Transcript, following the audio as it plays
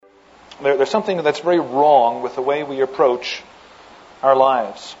There's something that's very wrong with the way we approach our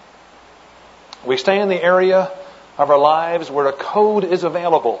lives. We stay in the area of our lives where a code is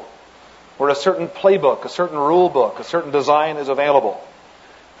available, where a certain playbook, a certain rule book, a certain design is available.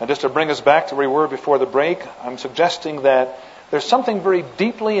 And just to bring us back to where we were before the break, I'm suggesting that there's something very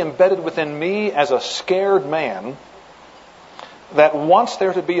deeply embedded within me as a scared man that wants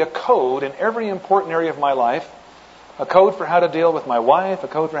there to be a code in every important area of my life, a code for how to deal with my wife, a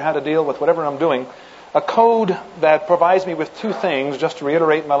code for how to deal with whatever I'm doing, a code that provides me with two things, just to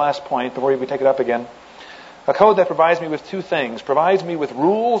reiterate my last point before we take it up again. A code that provides me with two things, provides me with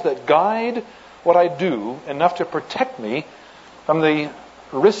rules that guide what I do enough to protect me from the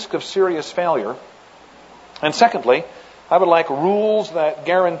risk of serious failure. And secondly, I would like rules that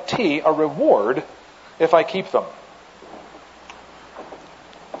guarantee a reward if I keep them.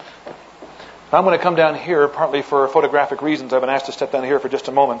 I'm going to come down here partly for photographic reasons. I've been asked to step down here for just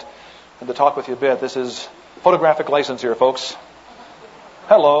a moment and to talk with you a bit. This is photographic license here, folks.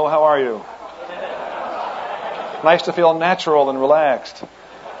 Hello, how are you? Nice to feel natural and relaxed.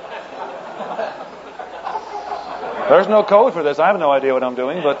 There's no code for this. I have no idea what I'm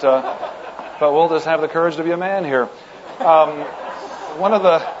doing, but we'll just have the courage to be a man here. I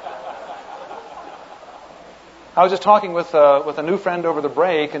was just talking with a new friend over the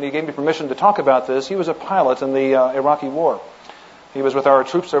break, and he gave me permission to talk about this. He was a pilot in the Iraqi war. He was with our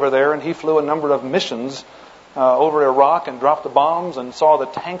troops over there, and he flew a number of missions over Iraq and dropped the bombs and saw the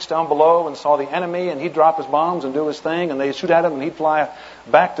tanks down below and saw the enemy, and he'd drop his bombs and do his thing, and they'd shoot at him, and he'd fly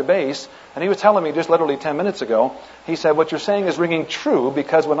back to base. And he was telling me just literally 10 minutes ago, he said, what you're saying is ringing true,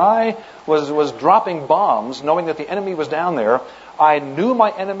 because when I was dropping bombs, knowing that the enemy was down there, I knew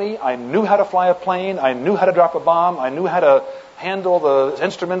my enemy, I knew how to fly a plane, I knew how to drop a bomb, I knew how to handle the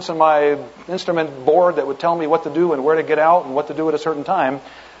instruments in my instrument board that would tell me what to do and where to get out and what to do at a certain time.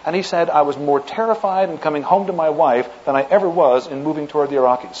 And he said, I was more terrified in coming home to my wife than I ever was in moving toward the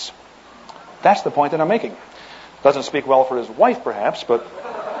Iraqis. That's the point that I'm making. Doesn't speak well for his wife, perhaps, but...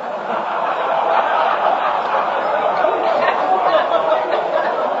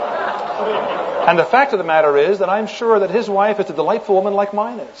 And the fact of the matter is that I'm sure that his wife is a delightful woman like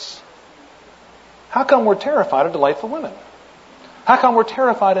mine is. How come we're terrified of delightful women? How come we're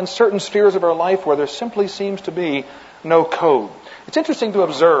terrified in certain spheres of our life where there simply seems to be no code? It's interesting to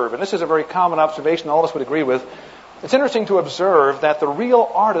observe, and this is a very common observation all of us would agree with, it's interesting to observe that the real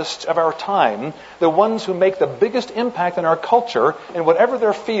artists of our time, the ones who make the biggest impact in our culture, in whatever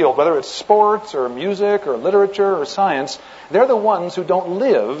their field, whether it's sports or music or literature or science, they're the ones who don't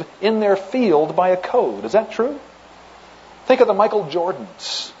live in their field by a code. Is that true? Think of the Michael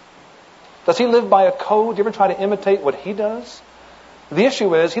Jordans. Does he live by a code? Do you ever try to imitate what he does? The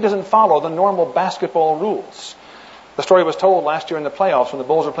issue is he doesn't follow the normal basketball rules. The story was told last year in the playoffs when the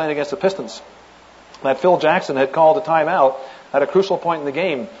Bulls were playing against the Pistons, that Phil Jackson had called a timeout at a crucial point in the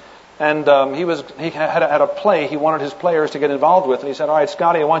game. And he had a play he wanted his players to get involved with. And he said, all right,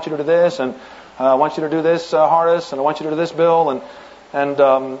 Scotty, I want you to do this, and I want you to do this, Horace, and I want you to do this, Bill. And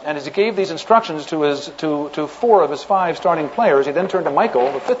as he gave these instructions to four of his five starting players, he then turned to Michael,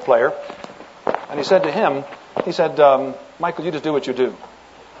 the fifth player, and he said to him, Michael, you just do what you do.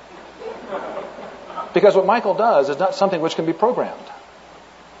 Because what Michael does is not something which can be programmed.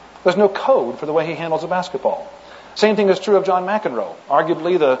 There's no code for the way he handles a basketball. Same thing is true of John McEnroe,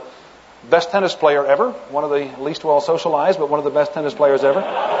 arguably the best tennis player ever, one of the least well socialized, but one of the best tennis players ever.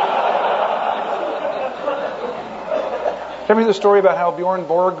 Ever hear the story about how Bjorn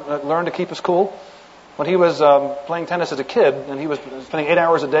Borg learned to keep his cool? When he was playing tennis as a kid, and he was spending 8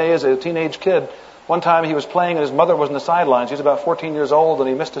 hours a day as a teenage kid, one time he was playing and his mother was in the sidelines. He was about 14 years old, and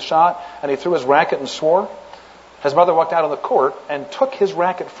he missed a shot, and he threw his racket and swore. His mother walked out on the court and took his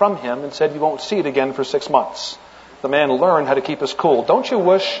racket from him and said, you won't see it again for 6 months. The man learned how to keep his cool. Don't you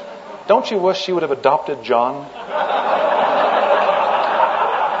wish she would have adopted John?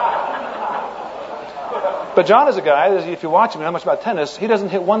 But John is a guy, if you watch him, you know much about tennis, he doesn't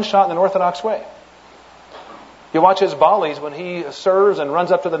hit one shot in an orthodox way. You watch his volleys when he serves and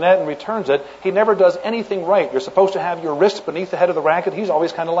runs up to the net and returns it, he never does anything right. You're supposed to have your wrist beneath the head of the racket. He's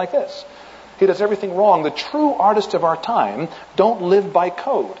always kind of like this. He does everything wrong. The true artists of our time don't live by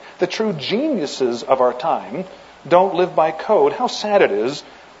code. The true geniuses of our time don't live by code. How sad it is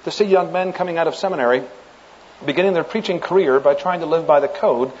to see young men coming out of seminary beginning their preaching career by trying to live by the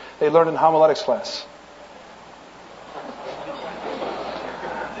code they learned in homiletics class.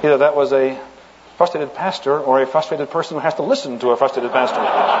 Either that was a frustrated pastor or a frustrated person who has to listen to a frustrated pastor.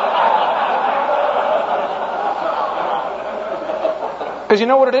 Because you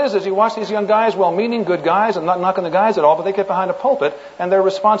know what it is you watch these young guys, well-meaning, good guys, I'm not knocking the guys at all, but they get behind a pulpit, and their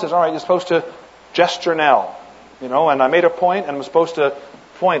response is, all right, you're supposed to gesture now. And I made a point, and I'm supposed to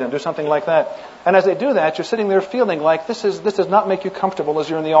point and do something like that. And as they do that, you're sitting there feeling like this does not make you comfortable as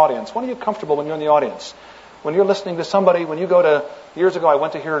you're in the audience. When are you comfortable when you're in the audience? When you're listening to somebody, years ago I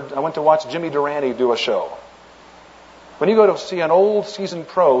went to watch Jimmy Durante do a show. When you go to see an old seasoned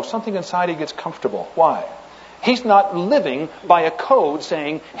pro, something inside he gets comfortable. Why? He's not living by a code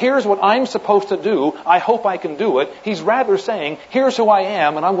saying, here's what I'm supposed to do, I hope I can do it. He's rather saying, here's who I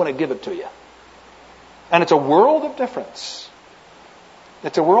am, and I'm going to give it to you. And it's a world of difference.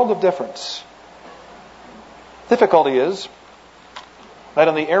 It's a world of difference. Difficulty is that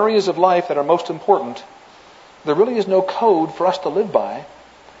in the areas of life that are most important, there really is no code for us to live by.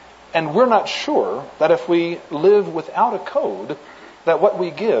 And we're not sure that if we live without a code, that what we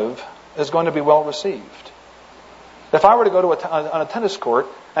give is going to be well received. If I were to go to on a tennis court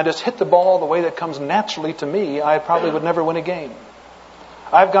and just hit the ball the way that comes naturally to me, I probably would never win a game.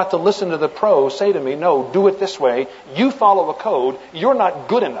 I've got to listen to the pro say to me, no, do it this way. You follow a code. You're not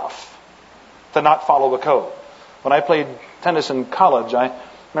good enough to not follow a code. When I played tennis in college, I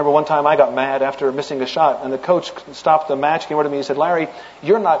remember one time I got mad after missing a shot, and the coach stopped the match, came over to me and said, Larry,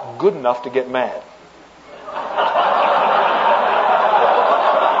 you're not good enough to get mad.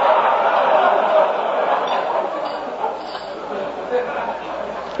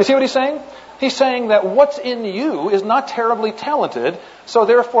 You see what he's saying? He's saying that what's in you is not terribly talented, so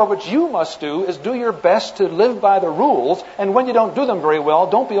therefore what you must do is do your best to live by the rules, and when you don't do them very well,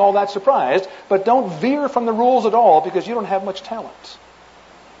 don't be all that surprised, but don't veer from the rules at all because you don't have much talent.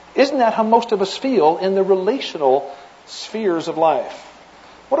 Isn't that how most of us feel in the relational spheres of life?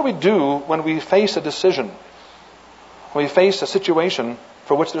 What do we do when we face a decision, when we face a situation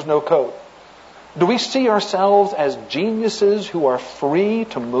for which there's no code? Do we see ourselves as geniuses who are free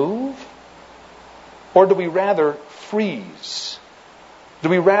to move? Or do we rather freeze? Do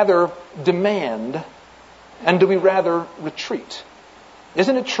we rather demand? And do we rather retreat?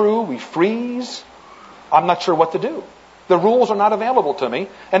 Isn't it true we freeze? I'm not sure what to do. The rules are not available to me.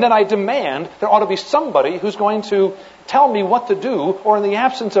 And then I demand there ought to be somebody who's going to tell me what to do, or in the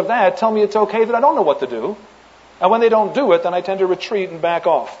absence of that, tell me it's okay that I don't know what to do. And when they don't do it, then I tend to retreat and back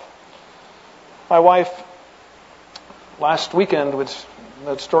off. My wife, last weekend, with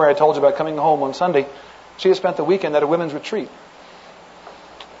that story I told you about coming home on Sunday, she had spent the weekend at a women's retreat.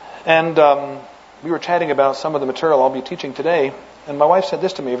 And we were chatting about some of the material I'll be teaching today. And my wife said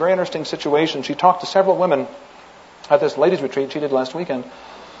this to me, a very interesting situation. She talked to several women at this ladies' retreat she did last weekend.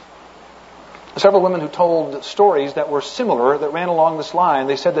 Several women who told stories that were similar, that ran along this line.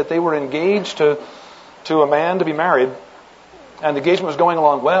 They said that they were engaged to a man to be married, and the engagement was going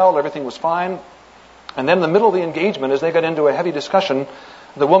along well, everything was fine. And then in the middle of the engagement, as they got into a heavy discussion,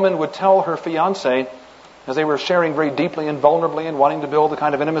 the woman would tell her fiancé, as they were sharing very deeply and vulnerably and wanting to build the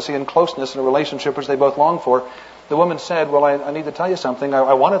kind of intimacy and closeness in a relationship which they both longed for, the woman said, well, I need to tell you something.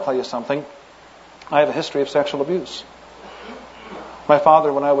 I want to tell you something. I have a history of sexual abuse. My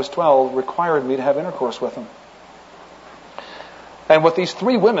father, when I was 12, required me to have intercourse with him. And what these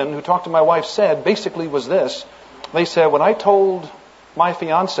three women who talked to my wife said basically was this. They said, when I told my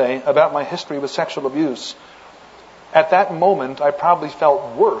fiancé about my history with sexual abuse, at that moment I probably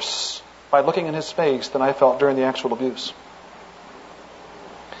felt worse by looking in his face than I felt during the actual abuse.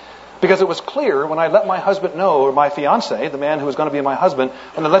 Because it was clear when I let my husband know, or my fiancé, the man who was going to be my husband,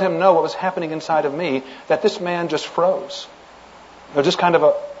 when I let him know what was happening inside of me, that this man just froze. It was just kind of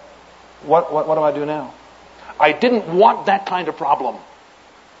a, what do I do now? I didn't want that kind of problem.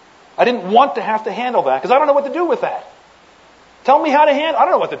 I didn't want to have to handle that, because I don't know what to do with that. Tell me how to handle. I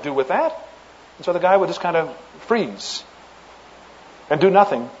don't know what to do with that. And so the guy would just kind of freeze and do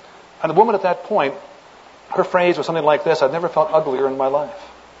nothing. And the woman at that point, her phrase was something like this: I've never felt uglier in my life.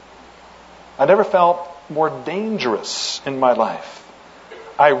 I never felt more dangerous in my life.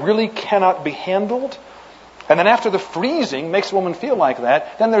 I really cannot be handled. And then after the freezing makes a woman feel like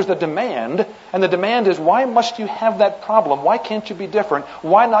that, then there's the demand. And the demand is, why must you have that problem? Why can't you be different?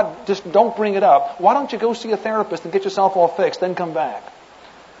 Why not just don't bring it up? Why don't you go see a therapist and get yourself all fixed, then come back?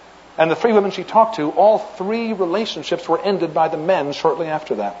 And the three women she talked to, all three relationships were ended by the men shortly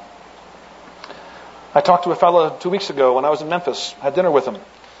after that. I talked to a fellow 2 weeks ago when I was in Memphis. I had dinner with him.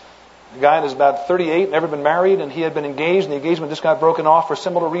 A guy is about 38, never been married, and he had been engaged, and the engagement just got broken off for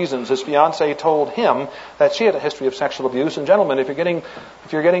similar reasons. His fiancée told him that she had a history of sexual abuse. And gentlemen, if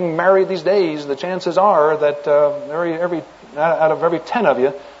you're getting married these days, the chances are that out of every 10 of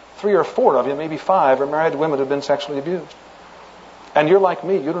you, 3 or 4 of you, maybe 5, are married to women who have been sexually abused. And you're like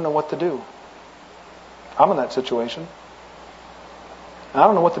me, you don't know what to do. I'm in that situation. And I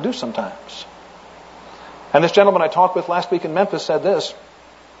don't know what to do sometimes. And this gentleman I talked with last week in Memphis said this.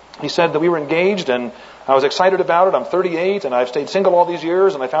 He said that we were engaged and I was excited about it. I'm 38 and I've stayed single all these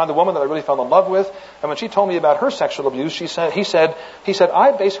years and I found a woman that I really fell in love with. And when she told me about her sexual abuse, he said,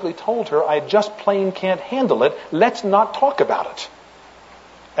 I basically told her I just plain can't handle it. Let's not talk about it.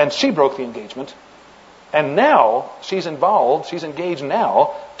 And she broke the engagement. And now she's engaged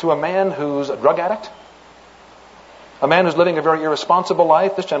now to a man who's a drug addict. A man who's living a very irresponsible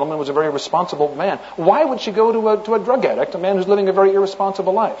life. This gentleman was a very responsible man. Why would she go to a drug addict, a man who's living a very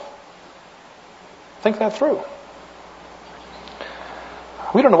irresponsible life? Think that through.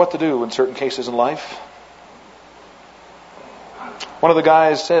 We don't know what to do in certain cases in life. One of the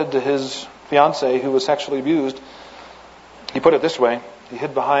guys said to his fiancée who was sexually abused, he put it this way, he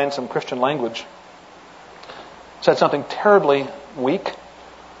hid behind some Christian language, said something terribly weak.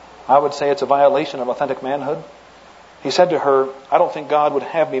 I would say it's a violation of authentic manhood. He said to her, I don't think God would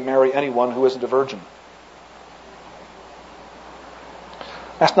have me marry anyone who isn't a virgin.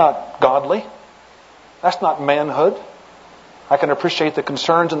 That's not godly. That's not manhood. I can appreciate the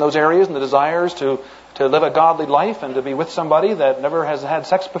concerns in those areas and the desires to live a godly life and to be with somebody that never has had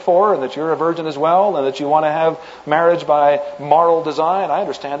sex before and that you're a virgin as well and that you want to have marriage by moral design. I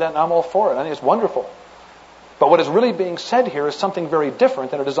understand that and I'm all for it. I think it's wonderful. But what is really being said here is something very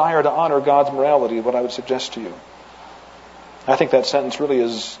different than a desire to honor God's morality, what I would suggest to you. I think that sentence really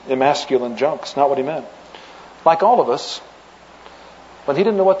is emasculine junk. It's not what he meant. Like all of us, when he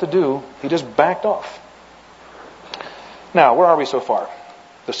didn't know what to do, he just backed off. Now, where are we so far?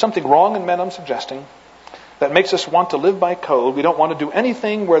 There's something wrong in men, I'm suggesting, that makes us want to live by code. We don't want to do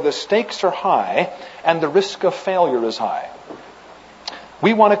anything where the stakes are high and the risk of failure is high.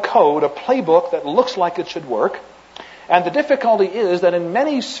 We want a code, a playbook that looks like it should work. And the difficulty is that in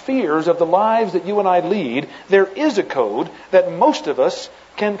many spheres of the lives that you and I lead, there is a code that most of us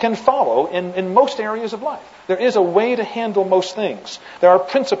can follow in most areas of life. There is a way to handle most things. There are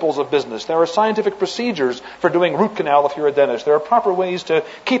principles of business. There are scientific procedures for doing root canal if you're a dentist. There are proper ways to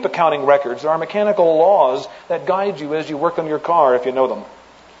keep accounting records. There are mechanical laws that guide you as you work on your car if you know them.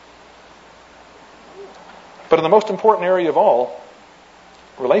 But in the most important area of all,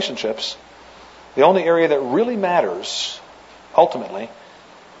 relationships, the only area that really matters, ultimately,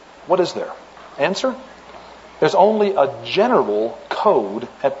 what is there? Answer? There's only a general code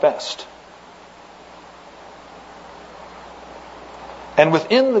at best. And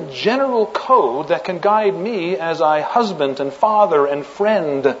within the general code that can guide me as I husband and father and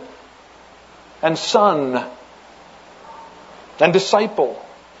friend and son and disciple,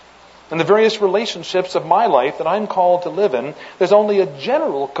 and the various relationships of my life that I'm called to live in, there's only a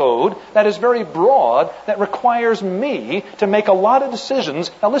general code that is very broad that requires me to make a lot of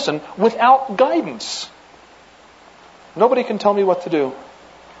decisions, now listen, without guidance. Nobody can tell me what to do.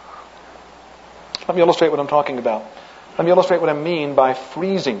 Let me illustrate what I'm talking about. Let me illustrate what I mean by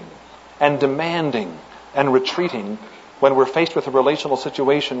freezing and demanding and retreating when we're faced with a relational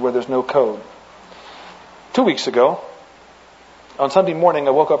situation where there's no code. 2 weeks ago, on Sunday morning,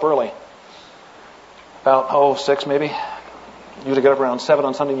 I woke up early. About, 6 maybe. Usually get up around 7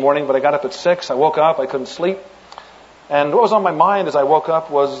 on Sunday morning, but I got up at 6. I woke up. I couldn't sleep. And what was on my mind as I woke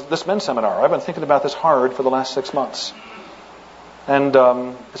up was this men's seminar. I've been thinking about this hard for the last 6 months. And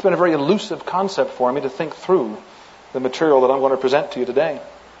it's been a very elusive concept for me to think through the material that I'm going to present to you today.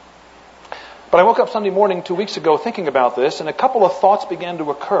 But I woke up Sunday morning 2 weeks ago thinking about this, and a couple of thoughts began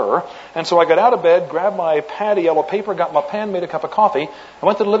to occur. And so I got out of bed, grabbed my pad of yellow paper, got my pen, made a cup of coffee. I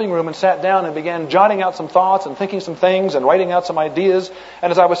went to the living room and sat down and began jotting out some thoughts and thinking some things and writing out some ideas.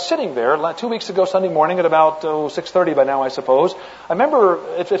 And as I was sitting there 2 weeks ago Sunday morning at about 6:30 by now, I suppose, I remember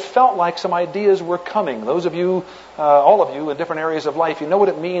it felt like some ideas were coming. Those of you, all of you in different areas of life, you know what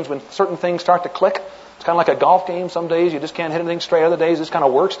it means when certain things start to click. It's kind of like a golf game. Some days you just can't hit anything straight. Other days it just kind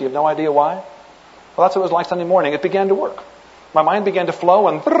of works. You have no idea why. Well, that's what it was like Sunday morning. It began to work. My mind began to flow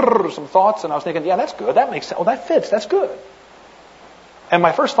and some thoughts, and I was thinking, yeah, that's good. That makes sense. Oh, that fits. That's good. And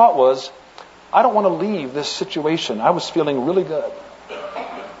my first thought was, I don't want to leave this situation. I was feeling really good.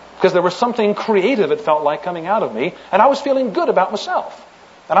 Because there was something creative, it felt like, coming out of me, and I was feeling good about myself.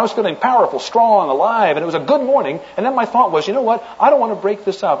 And I was feeling powerful, strong, alive, and it was a good morning. And then my thought was, you know what? I don't want to break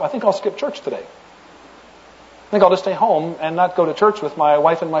this up. I think I'll skip church today. I think I'll just stay home and not go to church with my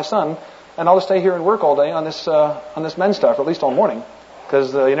wife and my son. And I'll just stay here and work all day on this men's stuff, or at least all morning,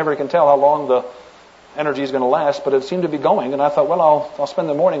 because you never can tell how long the energy is going to last. But it seemed to be going, and I thought, well, I'll spend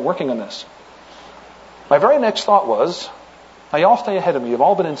the morning working on this. My very next thought was, now you all stay ahead of me. You've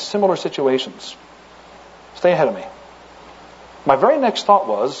all been in similar situations. Stay ahead of me. My very next thought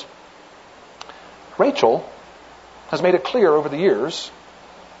was, Rachel has made it clear over the years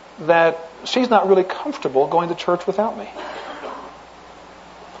that she's not really comfortable going to church without me.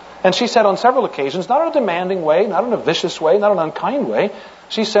 And she said on several occasions, not in a demanding way, not in a vicious way, not in an unkind way,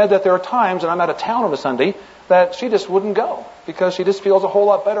 she said that there are times, and I'm out of town on a Sunday, that she just wouldn't go because she just feels a whole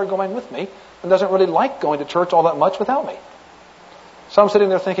lot better going with me and doesn't really like going to church all that much without me. So I'm sitting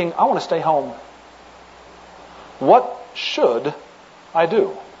there thinking, I want to stay home. What should I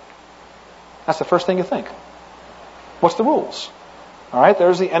do? That's the first thing you think. What's the rules? All right,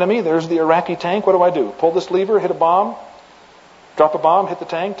 there's the enemy, there's the Iraqi tank. What do I do? Pull this lever, hit a bomb, drop a bomb, hit the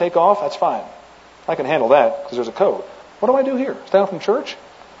tank, take off? That's fine. I can handle that because there's a code. What do I do here? Stay home from church?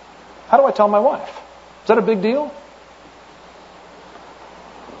 How do I tell my wife? Is that a big deal?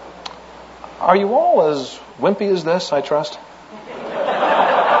 Are you all as wimpy as this, I trust?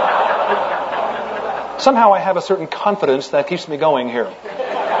 Somehow I have a certain confidence that keeps me going here.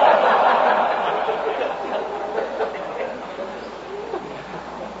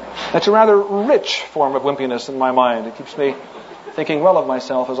 That's a rather rich form of wimpiness in my mind. It keeps me thinking well of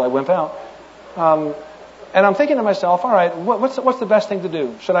myself as I wimp out. And I'm thinking to myself, all right, what's the best thing to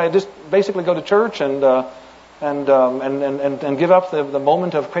do? Should I just basically go to church and give up the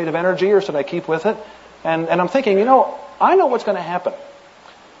moment of creative energy, or should I keep with it? And I'm thinking, I know what's going to happen.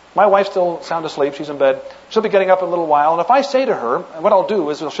 My wife's still sound asleep. She's in bed. She'll be getting up in a little while. And if I say to her, what I'll do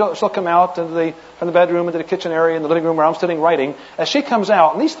is she'll come out from the bedroom into the kitchen area in the living room where I'm sitting writing. As she comes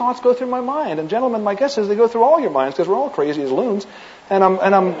out, and these thoughts go through my mind. And gentlemen, my guess is they go through all your minds because we're all crazy as loons. And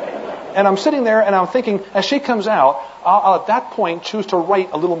I'm sitting there and I'm thinking, as she comes out, I'll at that point choose to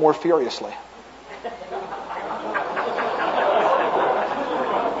write a little more furiously.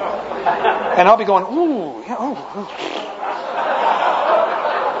 And I'll be going, ooh, yeah, ooh.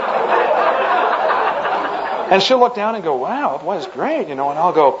 And she'll look down and go, wow, boy, it's great, And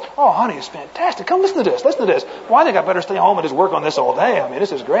I'll go, oh, honey, it's fantastic. Come listen to this. Well, I think I better stay home and just work on this all day. I mean,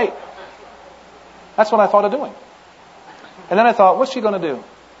 this is great. That's what I thought of doing. And then I thought, what's she going to do?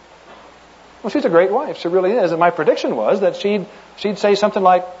 Well, she's a great wife. She really is. And my prediction was that she'd say something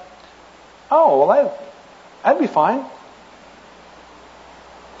like, oh, well, that'd be fine.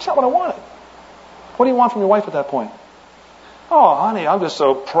 That's not what I wanted. What do you want from your wife at that point? Oh, honey, I'm just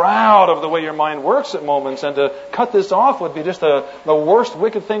so proud of the way your mind works at moments, and to cut this off would be just the worst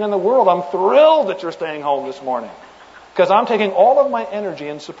wicked thing in the world. I'm thrilled that you're staying home this morning because I'm taking all of my energy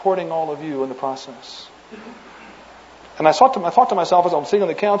and supporting all of you in the process. And I thought to myself as I'm sitting on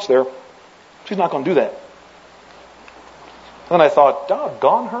the couch there, she's not going to do that. And then I thought,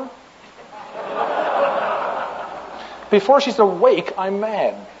 doggone her. Before she's awake, I'm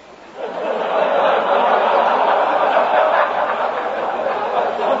mad.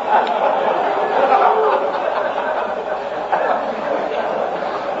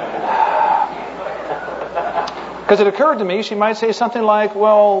 Because it occurred to me, she might say something like,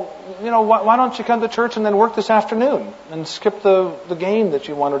 well, why don't you come to church and then work this afternoon and skip the game that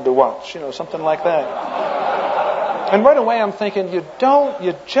you wanted to watch, something like that. And right away I'm thinking, you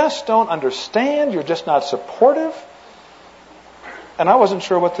just don't understand, you're just not supportive. And I wasn't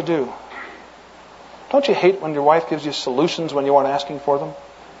sure what to do. Don't you hate when your wife gives you solutions when you aren't asking for them?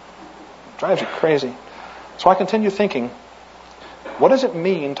 It drives you crazy. So I continue thinking, what does it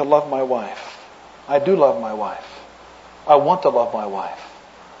mean to love my wife? I do love my wife. I want to love my wife.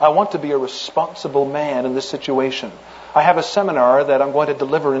 I want to be a responsible man in this situation. I have a seminar that I'm going to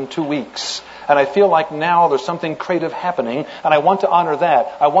deliver in 2 weeks. And I feel like now there's something creative happening. And I want to honor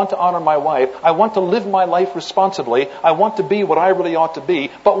that. I want to honor my wife. I want to live my life responsibly. I want to be what I really ought to be.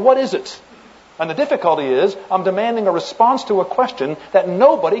 But what is it? And the difficulty is I'm demanding a response to a question that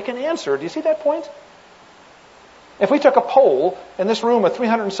nobody can answer. Do you see that point? If we took a poll in this room of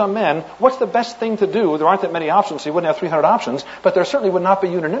 300 and some men, what's the best thing to do? There aren't that many options, so you wouldn't have 300 options, but there certainly would not be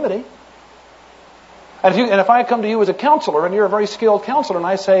unanimity. And if I come to you as a counselor, and you're a very skilled counselor, and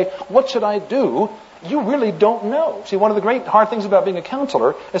I say, what should I do? You really don't know. See, one of the great hard things about being a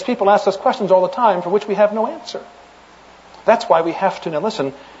counselor is people ask us questions all the time for which we have no answer. That's why we have to, now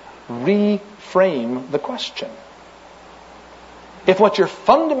listen, reframe the question. If what you're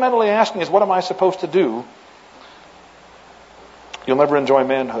fundamentally asking is, what am I supposed to do? You'll never enjoy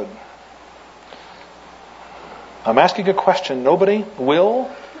manhood. I'm asking a question nobody will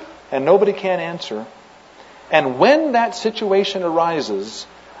and nobody can answer. And when that situation arises,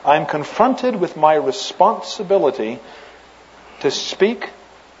 I'm confronted with my responsibility to speak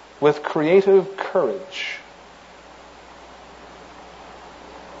with creative courage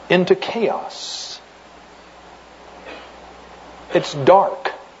into chaos. It's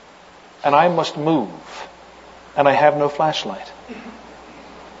dark, and I must move, and I have no flashlight.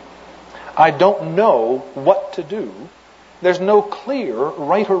 I don't know what to do, there's no clear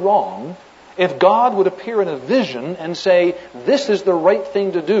right or wrong. If God would appear in a vision and say, this is the right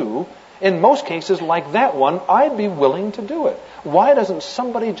thing to do, in most cases like that one, I'd be willing to do it. Why doesn't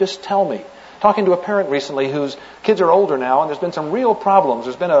somebody just tell me? Talking to a parent recently whose kids are older now, and there's been some real problems.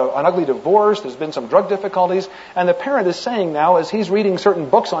 There's been an ugly divorce. There's been some drug difficulties. And the parent is saying now, as he's reading certain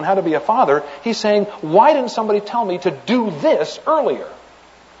books on how to be a father, he's saying, why didn't somebody tell me to do this earlier?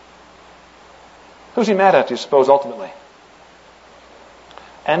 Who's he mad at, do you suppose, ultimately?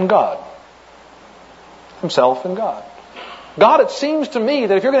 And God. Himself and God. God, it seems to me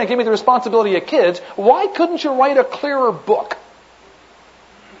that if you're going to give me the responsibility of kids, why couldn't you write a clearer book?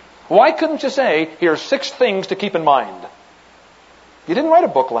 Why couldn't you say, here's 6 things to keep in mind? You didn't write a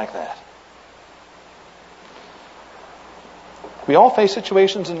book like that. We all face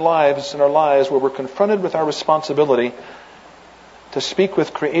situations in our lives where we're confronted with our responsibility to speak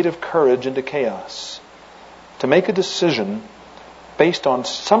with creative courage into chaos, to make a decision based on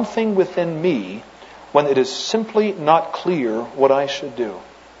something within me when it is simply not clear what I should do.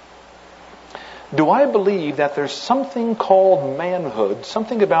 Do I believe that there's something called manhood,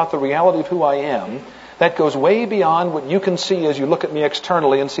 something about the reality of who I am, that goes way beyond what you can see as you look at me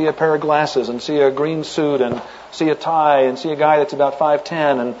externally and see a pair of glasses and see a green suit and see a tie and see a guy that's about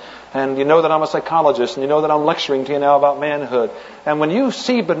 5'10", and you know that I'm a psychologist and you know that I'm lecturing to you now about manhood. And when you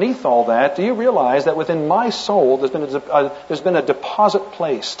see beneath all that, do you realize that within my soul there's been a deposit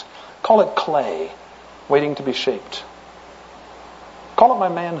placed? Call it clay, waiting to be shaped. Call it my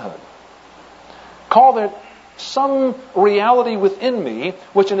manhood. Call it some reality within me,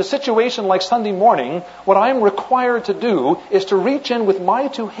 which in a situation like Sunday morning, what I'm required to do is to reach in with my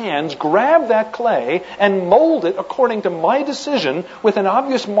 2 hands, grab that clay, and mold it according to my decision within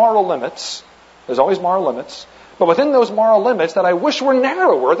obvious moral limits. There's always moral limits. But within those moral limits that I wish were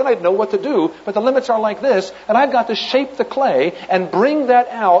narrower, then I'd know what to do. But the limits are like this, and I've got to shape the clay and bring that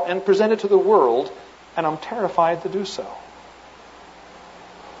out and present it to the world, and I'm terrified to do so.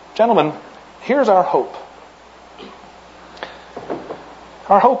 Gentlemen, here's our hope.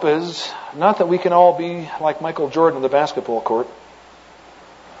 Our hope is not that we can all be like Michael Jordan in the basketball court.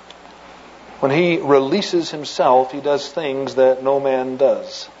 When he releases himself, he does things that no man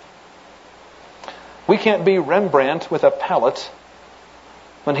does. We can't be Rembrandt with a palette.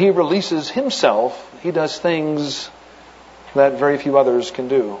 When he releases himself, he does things that very few others can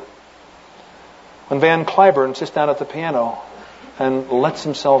do. When Van Cliburn sits down at the piano and lets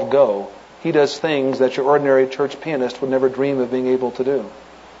himself go, he does things that your ordinary church pianist would never dream of being able to do.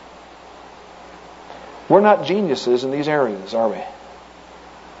 We're not geniuses in these areas, are we?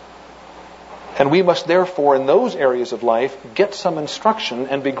 And we must therefore, in those areas of life, get some instruction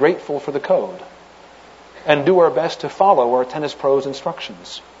and be grateful for the code. And do our best to follow our tennis pro's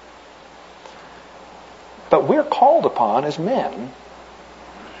instructions. But we're called upon as men.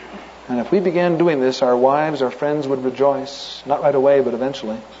 And if we began doing this, our wives, our friends would rejoice. Not right away, but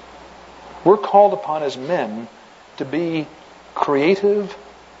eventually. We're called upon as men to be creative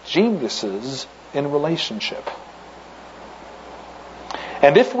geniuses in relationship.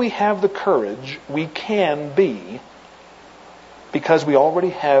 And if we have the courage, we can be, because we already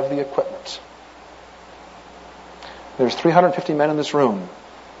have the equipment. There's 350 men in this room.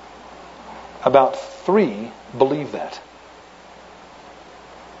 About 3 believe that.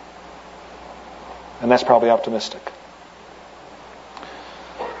 And that's probably optimistic.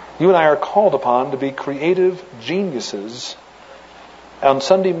 You and I are called upon to be creative geniuses on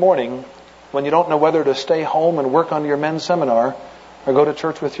Sunday morning when you don't know whether to stay home and work on your men's seminar or go to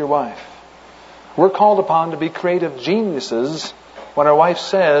church with your wife. We're called upon to be creative geniuses when our wife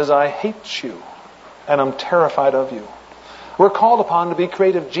says, I hate you and I'm terrified of you. We're called upon to be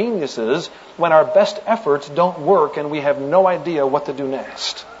creative geniuses when our best efforts don't work and we have no idea what to do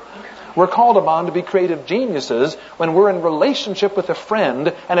next. We're called upon to be creative geniuses when we're in relationship with a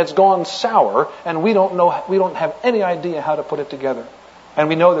friend and it's gone sour and we don't have any idea how to put it together. And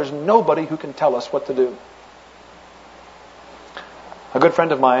we know there's nobody who can tell us what to do. A good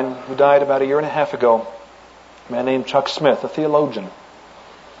friend of mine who died about 1.5 years ago, a man named Chuck Smith, a theologian.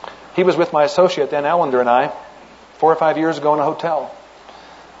 He was with my associate Dan Allender and I 4 or 5 years ago in a hotel.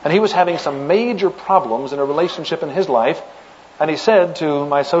 And he was having some major problems in a relationship in his life. And he said to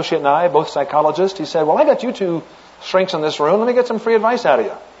my associate and I, both psychologists, he said, well, I got you 2 shrinks in this room. Let me get some free advice out of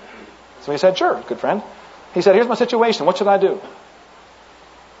you. So he said, sure, good friend. He said, here's my situation. What should I do?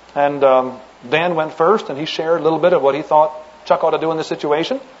 And Dan went first, and he shared a little bit of what he thought Chuck ought to do in this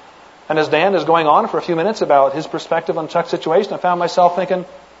situation. And as Dan is going on for a few minutes about his perspective on Chuck's situation, I found myself thinking,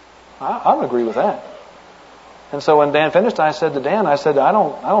 I don't agree with that. And so when Dan finished, I said to Dan, I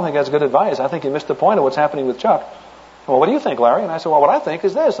don't think that's good advice. I think you missed the point of what's happening with Chuck. Well, what do you think, Larry? And I said, well, what I think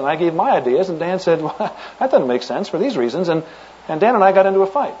is this. And I gave my ideas, and Dan said, well, that doesn't make sense for these reasons. And Dan and I got into a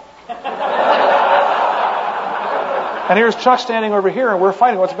fight. And here's Chuck standing over here, and we're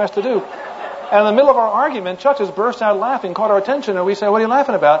fighting what's best to do. And in the middle of our argument, Chuck just burst out laughing, caught our attention, and we said, what are you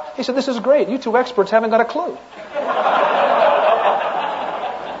laughing about? He said, this is great. You two experts haven't got a clue.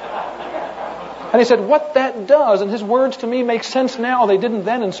 And he said, what that does, and his words to me make sense now, they didn't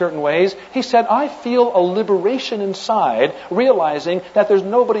then in certain ways. He said, I feel a liberation inside, realizing that there's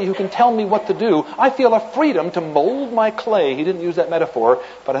nobody who can tell me what to do. I feel a freedom to mold my clay. He didn't use that metaphor,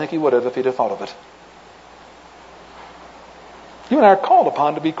 but I think he would have if he'd have thought of it. You and I are called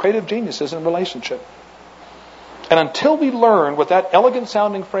upon to be creative geniuses in relationship. And until we learn what that elegant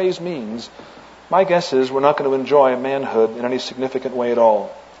sounding phrase means, my guess is we're not going to enjoy manhood in any significant way at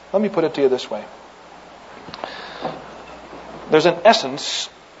all. Let me put it to you this way. There's an essence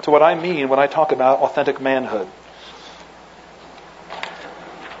to what I mean when I talk about authentic manhood.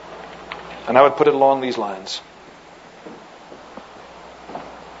 And I would put it along these lines.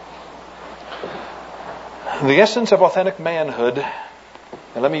 The essence of authentic manhood,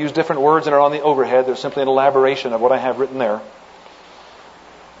 and let me use different words that are on the overhead. They're simply an elaboration of what I have written there.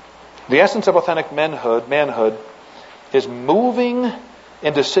 The essence of authentic manhood is moving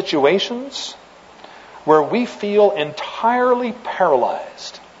into situations where we feel entirely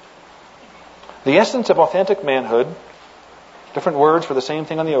paralyzed. The essence of authentic manhood, different words for the same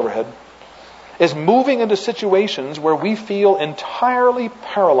thing on the overhead, is moving into situations where we feel entirely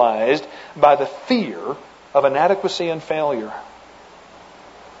paralyzed by the fear of inadequacy and failure.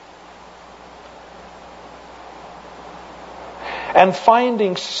 And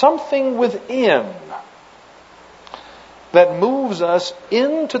finding something within that moves us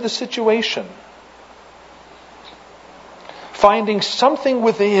into the situation. Finding something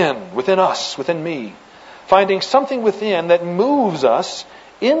within us, within me. Finding something within that moves us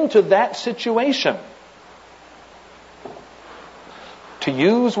into that situation. To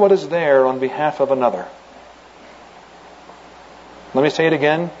use what is there on behalf of another. Let me say it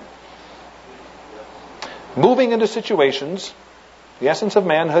again. Moving into situations, the essence of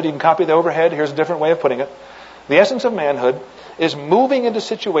manhood, you can copy the overhead, here's a different way of putting it. The essence of manhood is moving into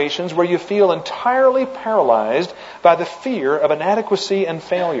situations where you feel entirely paralyzed by the fear of inadequacy and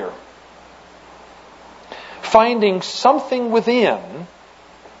failure. Finding something within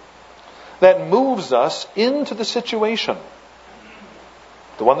that moves us into the situation,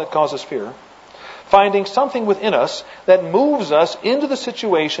 the one that causes fear. Finding something within us that moves us into the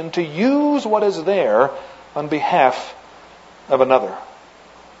situation to use what is there on behalf of another.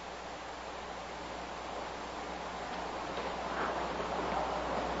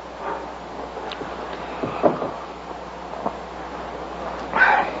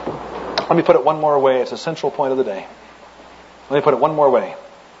 Let me put it one more way. It's a central point of the day. Let me put it one more way.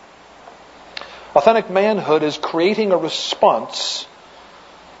 Authentic manhood is creating a response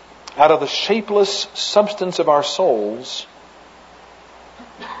out of the shapeless substance of our souls.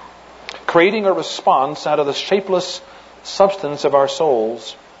 Creating a response out of the shapeless substance of our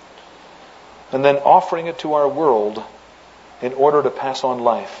souls, and then offering it to our world in order to pass on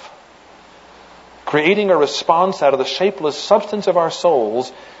life. Creating a response out of the shapeless substance of our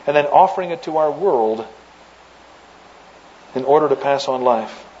souls, and then offering it to our world in order to pass on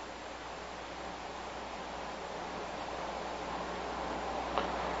life.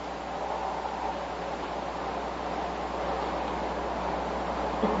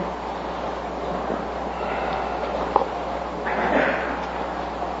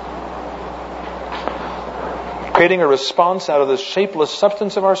 Creating a response out of the shapeless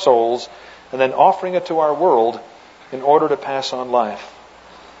substance of our souls, and then offering it to our world in order to pass on life.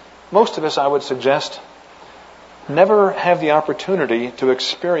 Most of us, I would suggest, never have the opportunity to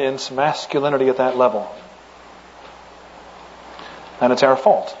experience masculinity at that level. And it's our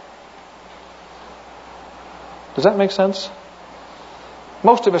fault. Does that make sense?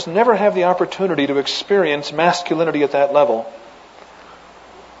 Most of us never have the opportunity to experience masculinity at that level.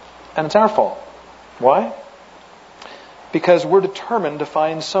 And it's our fault. Why? Because we're determined to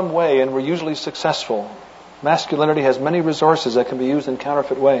find some way, and we're usually successful. Masculinity has many resources that can be used in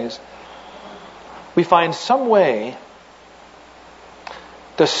counterfeit ways. We find some way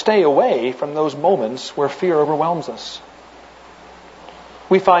to stay away from those moments where fear overwhelms us.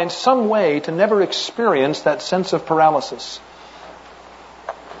 We find some way to never experience that sense of paralysis.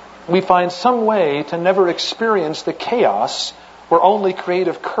 We find some way to never experience the chaos where only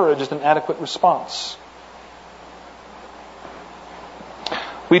creative courage is an adequate response.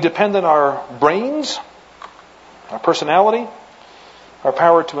 We depend on our brains, our personality, our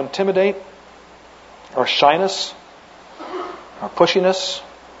power to intimidate, our shyness, our pushiness,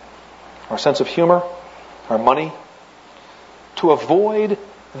 our sense of humor, our money, to avoid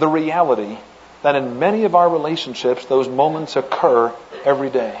the reality that in many of our relationships, those moments occur every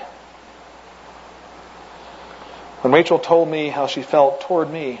day. When Rachel told me how she felt toward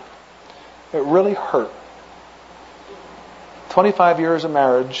me, it really hurt. 25 years of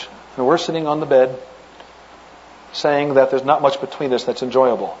marriage, and we're sitting on the bed saying that there's not much between us that's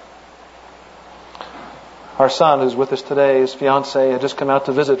enjoyable. Our son, who's with us today, his fiancée, had just come out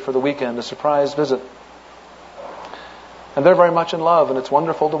to visit for the weekend, a surprise visit. And they're very much in love, and it's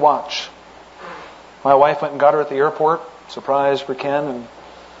wonderful to watch. My wife went and got her at the airport, surprise for Ken, and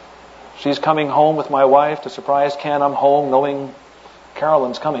she's coming home with my wife to surprise Ken. I'm home knowing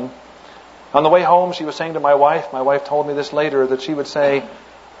Carolyn's coming. On the way home, she was saying to my wife told me this later, that she would say,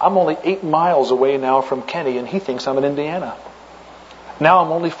 I'm only 8 miles away now from Kenny, and he thinks I'm in Indiana. Now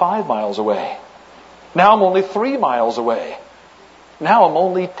I'm only 5 miles away. Now I'm only 3 miles away. Now I'm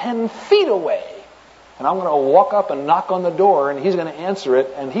only 10 feet away. And I'm going to walk up and knock on the door, and he's going to answer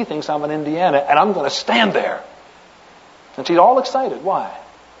it, and he thinks I'm in Indiana, and I'm going to stand there. And she's all excited. Why?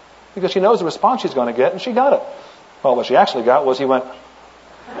 Because she knows the response she's going to get, and she got it. Well, what she actually got was he went...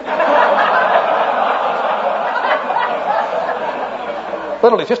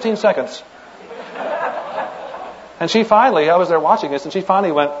 Literally 15 seconds. And she finally, I was there watching this, and she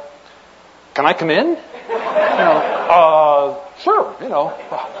finally went, can I come in? Sure,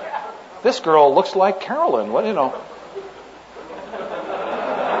 this girl looks like Carolyn. What,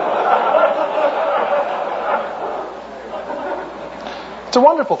 It's a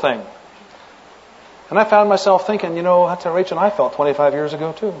wonderful thing. And I found myself thinking, that's how Rachel and I felt 25 years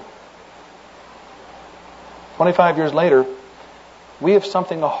ago too. 25 years later, we have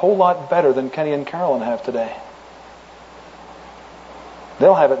something a whole lot better than Kenny and Carolyn have today.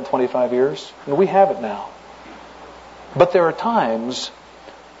 They'll have it in 25 years, and we have it now. But there are times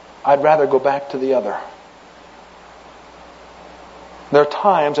I'd rather go back to the other. There are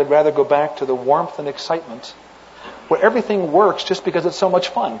times I'd rather go back to the warmth and excitement where everything works just because it's so much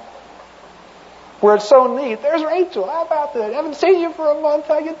fun. Where it's so neat. There's Rachel. How about that? I haven't seen you for a month.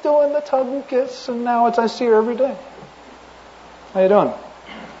 How you doing? The tug and kiss. And now I see her every day. How you doing?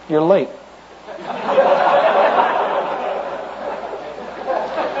 You're late.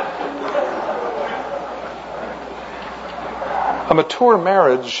 A mature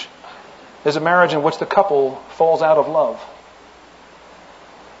marriage is a marriage in which the couple falls out of love.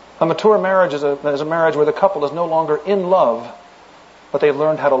 A mature marriage is a marriage where the couple is no longer in love, but they've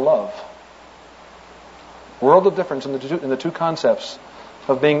learned how to love. World of difference in the two concepts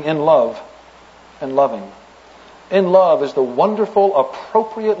of being in love and loving. In love is the wonderful,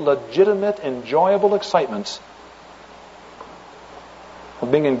 appropriate, legitimate, enjoyable excitement of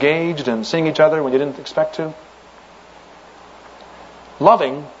being engaged and seeing each other when you didn't expect to.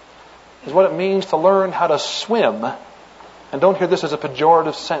 Loving is what it means to learn how to swim. And don't hear this as a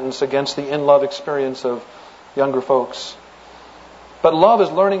pejorative sentence against the in-love experience of younger folks. But love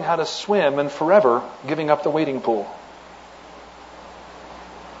is learning how to swim and forever giving up the wading pool.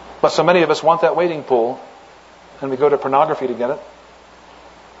 But so many of us want that wading pool, and we go to pornography to get it,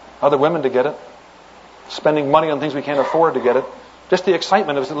 other women to get it, spending money on things we can't afford to get it, just the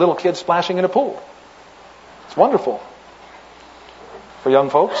excitement of a little kid splashing in a pool. It's wonderful. For young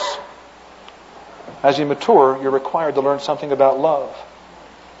folks, as you mature, you're required to learn something about love.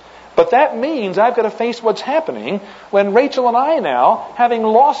 But that means I've got to face what's happening when Rachel and I now, having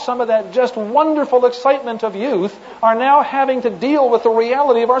lost some of that just wonderful excitement of youth, are now having to deal with the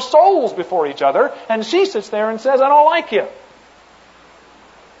reality of our souls before each other. And she sits there and says, I don't like you.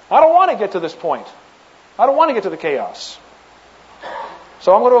 I don't want to get to this point. I don't want to get to the chaos.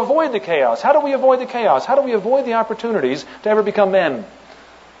 So I'm going to avoid the chaos. How do we avoid the chaos? How do we avoid the opportunities to ever become men?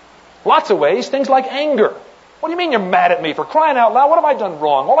 Lots of ways. Things like anger. What do you mean you're mad at me? For crying out loud, what have I done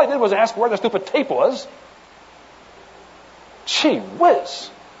wrong? All I did was ask where the stupid tape was. Gee whiz.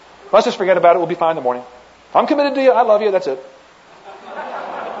 Let's just forget about it. We'll be fine in the morning. I'm committed to you. I love you. That's it.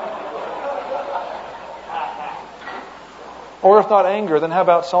 Or if not anger, then how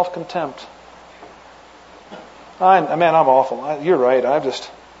about self-contempt? I'm awful. You're right.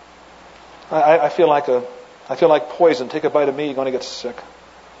 I feel like poison. Take a bite of me, you're going to get sick.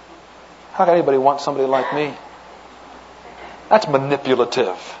 How can anybody want somebody like me? That's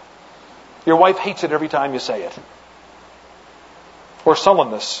manipulative. Your wife hates it every time you say it. Or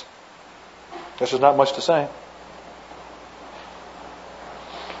sullenness. Guess there's not much to say.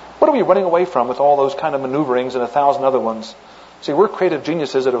 What are we running away from with all those kind of maneuverings and 1,000 other ones? See, we're creative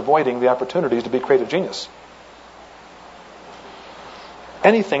geniuses at avoiding the opportunities to be creative genius.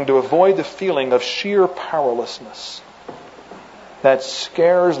 Anything to avoid the feeling of sheer powerlessness. that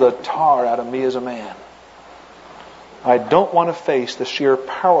scares the tar out of me as a man. I don't want to face the sheer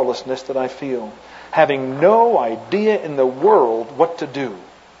powerlessness that I feel, having no idea in the world what to do.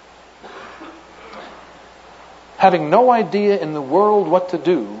 Having no idea in the world what to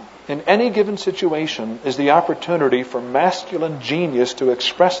do in any given situation is the opportunity for masculine genius to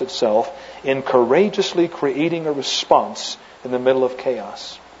express itself in courageously creating a response in the middle of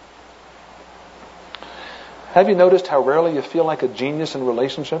chaos. Have you noticed how rarely you feel like a genius in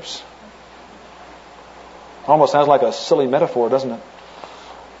relationships? Almost sounds like a silly metaphor, doesn't it?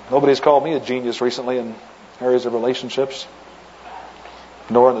 Nobody's called me a genius recently in areas of relationships,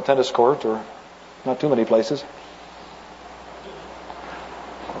 nor on the tennis court, or not too many places.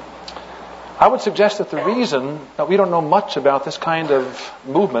 I would suggest that the reason that we don't know much about this kind of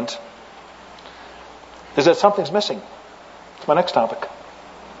movement is that something's missing. It's my next topic.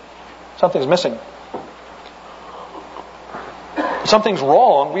 Something's missing. Something's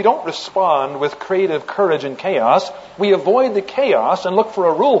wrong. We don't respond with creative courage in chaos. We avoid the chaos and look for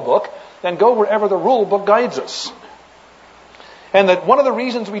a rule book and go wherever the rule book guides us. And that one of the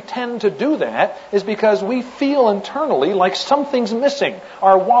reasons we tend to do that is because we feel internally like something's missing.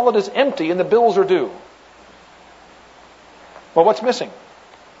 Our wallet is empty and the bills are due. Well, what's missing?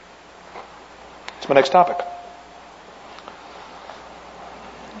 It's my next topic.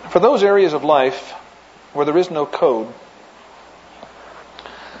 For those areas of life where there is no code,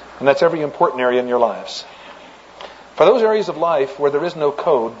 and that's every important area in your lives. For those areas of life where there is no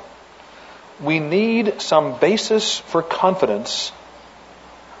code, we need some basis for confidence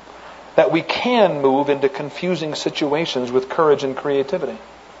that we can move into confusing situations with courage and creativity.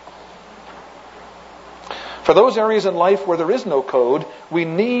 For those areas in life where there is no code, we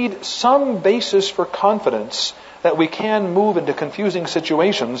need some basis for confidence that we can move into confusing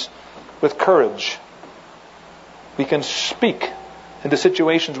situations with courage. We can speak into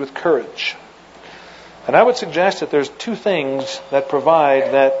situations with courage. And I would suggest that there's two things that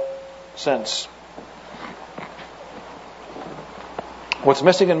provide that sense. What's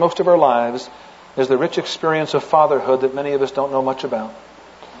missing in most of our lives is the rich experience of fatherhood that many of us don't know much about.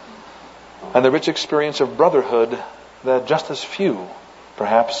 And the rich experience of brotherhood that just as few,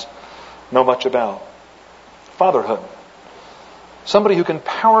 perhaps, know much about. Fatherhood. Somebody who can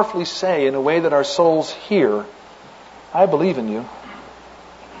powerfully say in a way that our souls hear, I believe in you.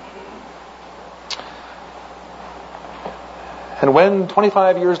 And when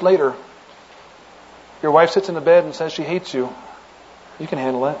 25 years later, your wife sits in the bed and says she hates you, you can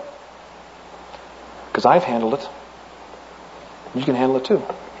handle that. Because I've handled it. You can handle it too.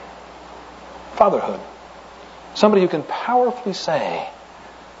 Fatherhood. Somebody who can powerfully say,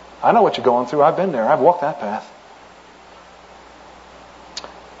 I know what you're going through. I've been there. I've walked that path.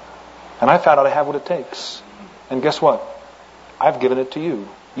 And I found out I have what it takes. And guess what? I've given it to you.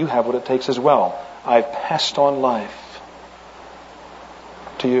 You have what it takes as well. I've passed on life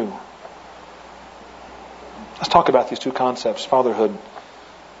to you. Let's talk about these two concepts, fatherhood,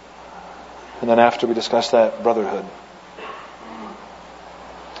 and then after we discuss that, brotherhood.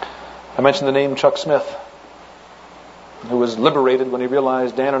 I mentioned the name Chuck Smith, who was liberated when he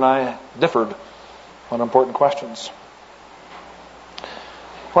realized Dan and I differed on important questions.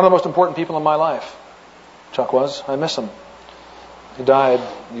 One of the most important people in my life, Chuck was. I miss him. He died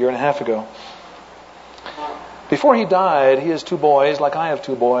a year and a half ago. Before he died, he has two boys, like I have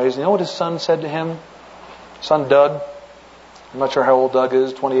two boys. You know what his son said to him? Son Doug. I'm not sure how old Doug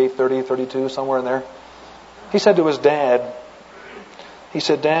is, 28, 30, 32, somewhere in there. He said to his dad, he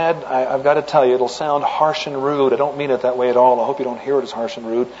said, Dad, I've got to tell you, it'll sound harsh and rude. I don't mean it that way at all. I hope you don't hear it as harsh and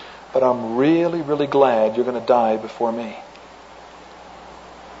rude. But I'm really, really glad you're going to die before me.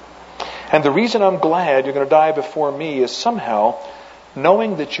 And the reason I'm glad you're going to die before me is somehow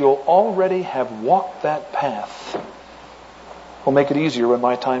knowing that you'll already have walked that path will make it easier when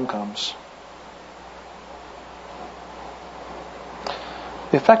my time comes.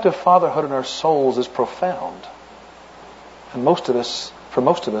 The effect of fatherhood in our souls is profound. And for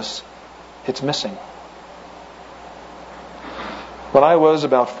most of us, it's missing. When I was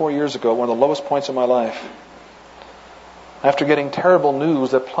about 4 years ago, one of the lowest points in my life, after getting terrible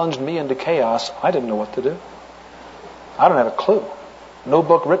news that plunged me into chaos, I didn't know what to do. I don't have a clue. No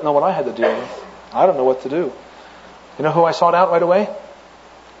book written on what I had to deal with. I don't know what to do. You know who I sought out right away?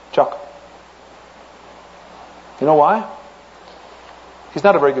 Chuck. You know why? He's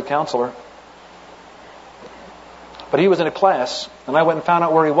not a very good counselor. But he was in a class, and I went and found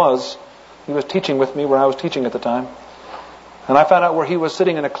out where he was. He was teaching with me where I was teaching at the time. And I found out where he was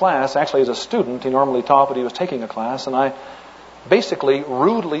sitting in a class. Actually, as a student, he normally taught, but he was taking a class. And I basically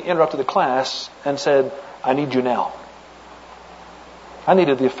rudely interrupted the class and said, I need you now. I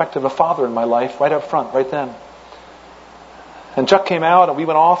needed the effect of a father in my life right up front, right then. And Chuck came out, and we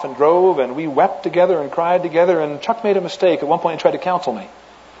went off and drove, and we wept together and cried together, and Chuck made a mistake. At one point, he tried to counsel me.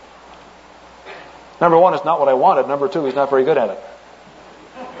 Number one, it's not what I wanted. Number two, he's not very good at it.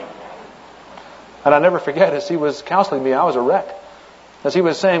 And I never forget, as he was counseling me, I was a wreck. As he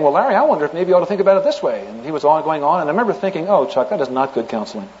was saying, well, Larry, I wonder if maybe you ought to think about it this way. And he was all going on, and I remember thinking, oh, Chuck, that is not good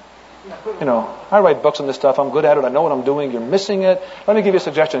counseling. You know, I write books on this stuff. I'm good at it. I know what I'm doing. You're missing it. Let me give you a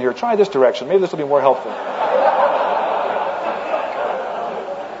suggestion here. Try this direction. Maybe this will be more helpful.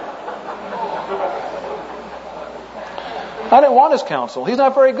 I didn't want his counsel. He's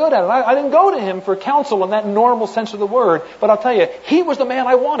not very good at it. I didn't go to him for counsel in that normal sense of the word. But I'll tell you, he was the man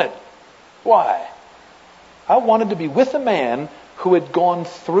I wanted. Why? I wanted to be with a man who had gone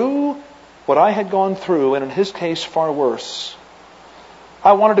through what I had gone through, and in his case, far worse.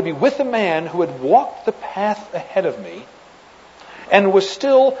 I wanted to be with a man who had walked the path ahead of me and was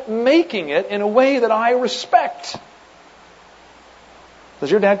still making it in a way that I respect. Does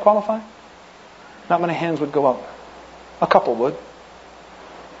your dad qualify? Not many hands would go up. A couple would.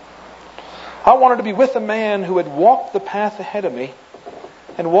 I wanted to be with a man who had walked the path ahead of me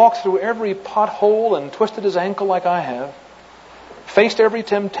and walked through every pothole and twisted his ankle like I have, faced every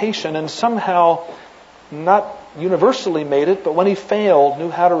temptation and somehow not universally made it, but when he failed, knew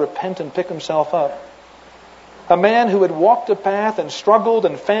how to repent and pick himself up. A man who had walked the path and struggled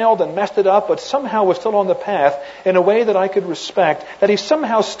and failed and messed it up, but somehow was still on the path in a way that I could respect, that he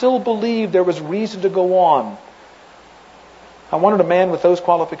somehow still believed there was reason to go on. I wanted a man with those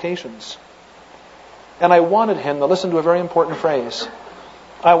qualifications. And I wanted him to listen to a very important phrase.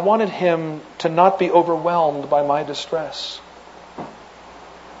 I wanted him to not be overwhelmed by my distress.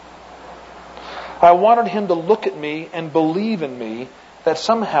 I wanted him to look at me and believe in me that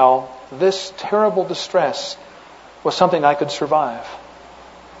somehow this terrible distress was something I could survive.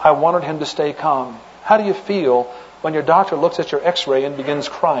 I wanted him to stay calm. How do you feel when your doctor looks at your x-ray and begins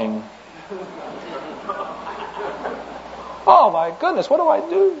crying? Oh my goodness, what do I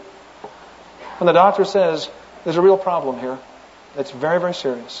do? When the doctor says, there's a real problem here. It's very, very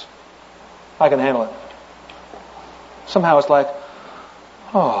serious. I can handle it. Somehow it's like,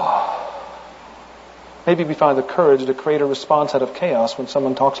 oh. Maybe we find the courage to create a response out of chaos when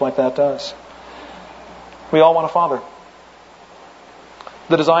someone talks like that to us. We all want a father.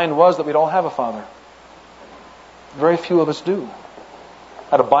 The design was that we'd all have a father. Very few of us do.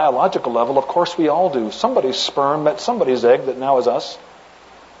 At a biological level, of course we all do. Somebody's sperm met somebody's egg that now is us.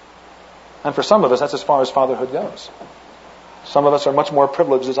 And for some of us, that's as far as fatherhood goes. Some of us are much more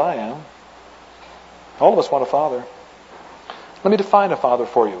privileged as I am. All of us want a father. Let me define a father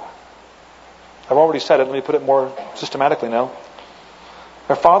for you. I've already said it. Let me put it more systematically now.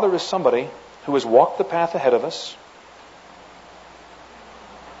 A father is somebody who has walked the path ahead of us.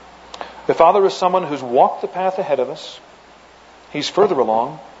 The father is someone who's walked the path ahead of us. He's further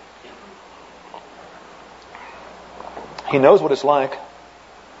along. He knows what it's like.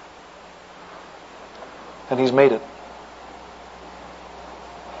 And he's made it.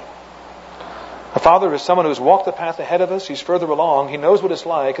 A father is someone who's walked the path ahead of us. He's further along. He knows what it's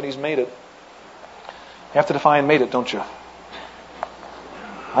like, and he's made it. You have to define made it, don't you?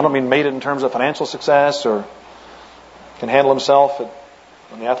 I don't mean made it in terms of financial success or can handle himself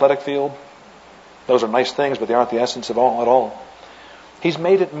in the athletic field. Those are nice things, but they aren't the essence of all at all. He's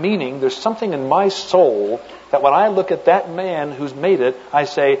made it, meaning there's something in my soul that when I look at that man who's made it, I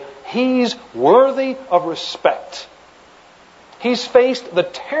say, he's worthy of respect. He's faced the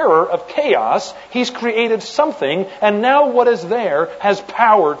terror of chaos. He's created something, and now what is there has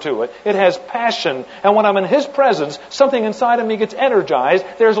power to it. It has passion. And when I'm in his presence, something inside of me gets energized.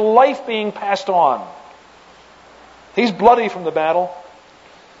 There's life being passed on. He's bloody from the battle,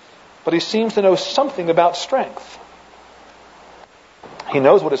 but he seems to know something about strength. He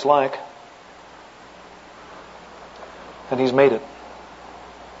knows what it's like, and he's made it.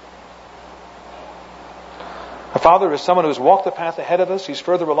 A father is someone who's walked the path ahead of us. He's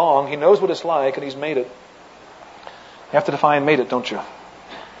further along. He knows what it's like, and he's made it. You have to define made it, don't you?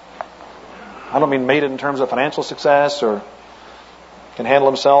 I don't mean made it in terms of financial success or can handle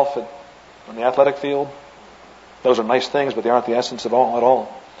himself in the athletic field. Those are nice things, but they aren't the essence of all at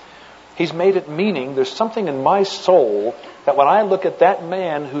all. He's made it, meaning there's something in my soul that when I look at that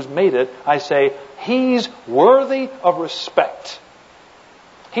man who's made it, I say, he's worthy of respect.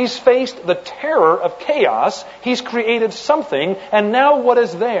 He's faced the terror of chaos. He's created something, and now what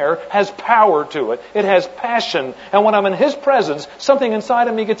is there has power to it. It has passion. And when I'm in his presence, something inside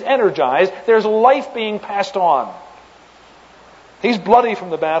of me gets energized. There's life being passed on. He's bloody from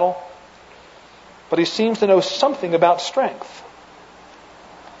the battle, but he seems to know something about strength.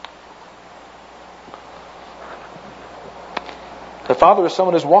 A father is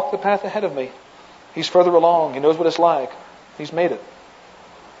someone who's walked the path ahead of me. He's further along. He knows what it's like. He's made it.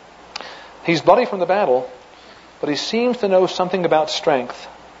 He's bloody from the battle, but he seems to know something about strength.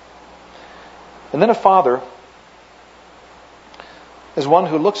 And then a father is one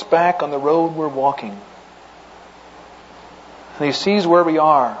who looks back on the road we're walking. And he sees where we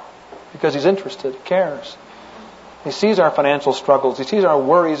are because he's interested, cares. He sees our financial struggles. He sees our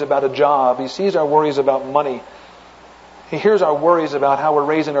worries about a job. He sees our worries about money. He hears our worries about how we're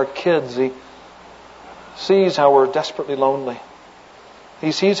raising our kids. He sees how we're desperately lonely.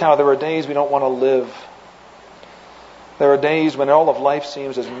 He sees how there are days we don't want to live. There are days when all of life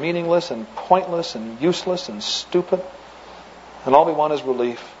seems as meaningless and pointless and useless and stupid. And all we want is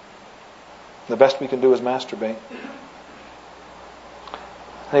relief. The best we can do is masturbate.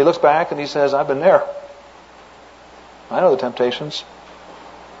 And he looks back and he says, I've been there. I know the temptations.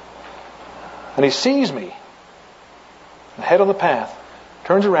 And he sees me, head on the path,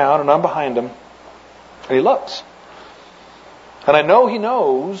 turns around and I'm behind him, and he looks. And I know he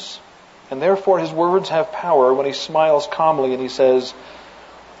knows, and therefore his words have power when he smiles calmly and he says,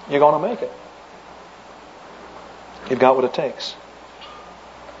 you're going to make it. You've got what it takes.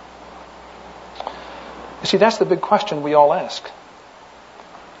 You see, that's the big question we all ask.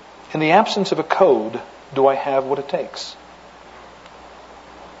 In the absence of a code, do I have what it takes?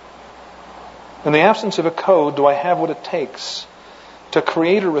 In the absence of a code, do I have what it takes to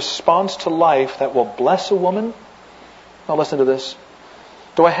create a response to life that will bless a woman? Now listen to this.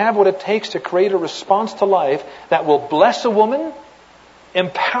 Do I have what it takes to create a response to life that will bless a woman,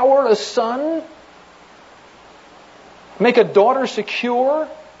 empower a son, make a daughter secure,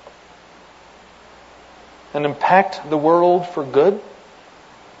 and impact the world for good?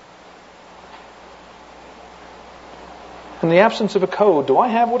 In the absence of a code, do I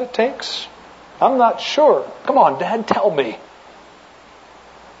have what it takes? I'm not sure. Come on, Dad, tell me.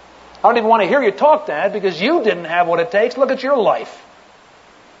 I don't even want to hear you talk, Dad, because you didn't have what it takes. Look at your life.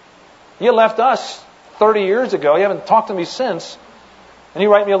 You left us 30 years ago. You haven't talked to me since. And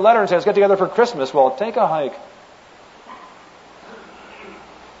you write me a letter and say, let's get together for Christmas. Well, take a hike.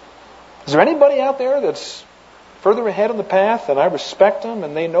 Is there anybody out there that's further ahead on the path and I respect them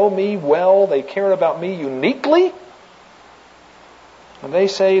and they know me well, they care about me uniquely? And they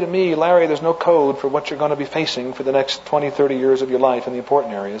say to me, Larry, there's no code for what you're going to be facing for the next 20, 30 years of your life in the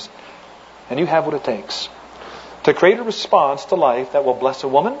important areas. And you have what it takes to create a response to life that will bless a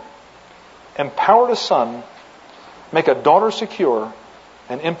woman, empower a son, make a daughter secure,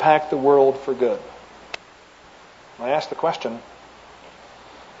 and impact the world for good. I asked the question,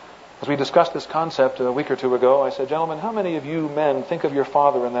 as we discussed this concept a week or two ago, I said, gentlemen, how many of you men think of your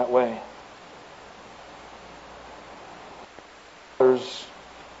father in that way?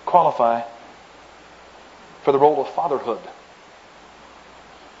 Qualify for the role of fatherhood.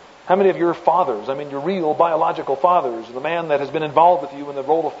 How many of your fathers, your real biological fathers, the man that has been involved with you in the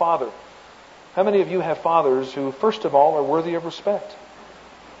role of father, how many of you have fathers who, first of all, are worthy of respect?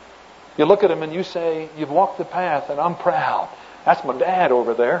 You look at them and you say, you've walked the path and I'm proud. That's my dad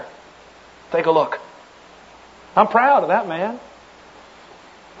over there. Take a look. I'm proud of that man.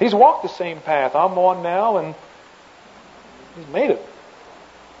 He's walked the same path I'm on now and he's made it.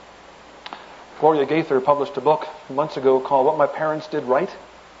 Gloria Gaither published a book months ago called What My Parents Did Right.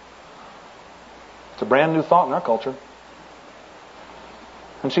 It's a brand new thought in our culture.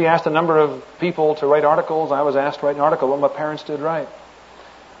 And she asked a number of people to write articles. I was asked to write an article, What My Parents Did Right.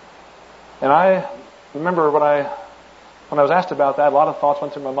 And I remember when I was asked about that, a lot of thoughts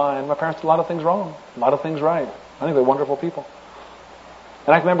went through my mind. My parents did a lot of things wrong, a lot of things right. I think they're wonderful people.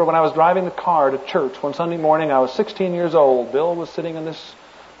 And I remember when I was driving the car to church one Sunday morning, I was 16 years old. Bill was sitting in this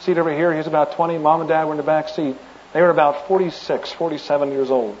seat over here. He was about 20. Mom and Dad were in the back seat. They were about 46, 47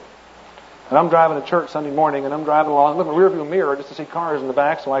 years old. And I'm driving to church Sunday morning, and I'm driving along, looking in the rearview mirror just to see cars in the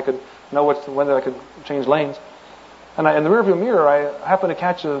back so I could know whether I could change lanes. And in the rearview mirror, I happened to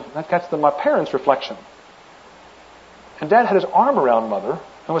catch my parents' reflection. And Dad had his arm around Mother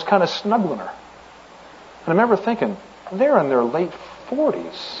and was kind of snuggling her. And I remember thinking, they're in their late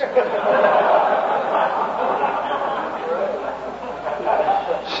 40s.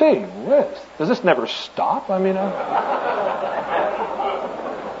 Gee whiz, does this never stop?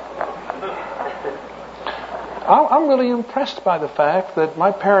 I'm really impressed by the fact that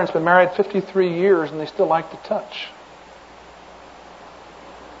my parents have been married 53 years and they still like to touch.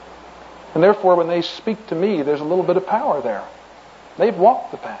 And therefore, when they speak to me, there's a little bit of power there. They've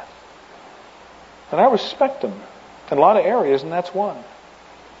walked the path. And I respect them in a lot of areas, and that's one.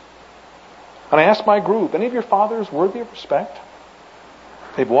 And I asked my group, any of your fathers worthy of respect?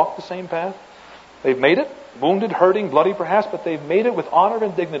 They've walked the same path. They've made it. wounded, hurting, bloody perhaps, but they've made it with honor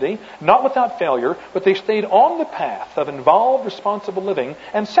and dignity, not without failure, but they stayed on the path of involved, responsible living.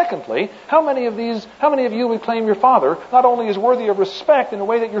 And secondly, how many of you would claim your father not only is worthy of respect in a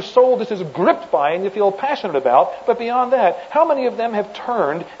way that your soul just is gripped by and you feel passionate about, but beyond that, how many of them have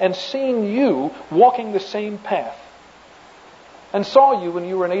turned and seen you walking the same path? And saw you when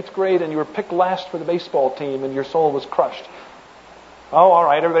you were in 8th grade and you were picked last for the baseball team and your soul was crushed. Oh, all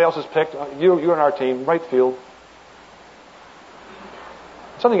right, everybody else is picked. You're in our team, right field.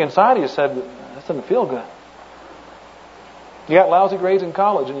 Something inside of you said, that doesn't feel good. You got lousy grades in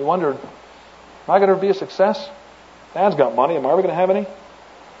college and you wondered, am I going to be a success? Dad's got money, am I ever going to have any? You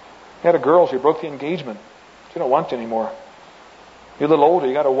had a girl, she broke the engagement. She don't want you anymore. You're a little older,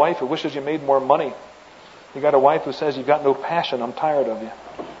 you got a wife who wishes you made more money. You got a wife who says, you've got no passion, I'm tired of you.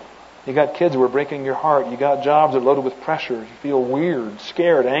 You got kids who are breaking your heart. You got jobs that are loaded with pressure. You feel weird,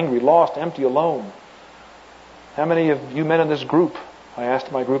 scared, angry, lost, empty, alone. How many of you men in this group, I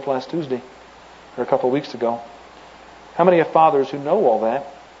asked my group last Tuesday, or a couple of weeks ago, how many of fathers who know all that,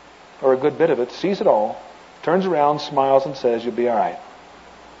 or a good bit of it, sees it all, turns around, smiles, and says, you'll be all right.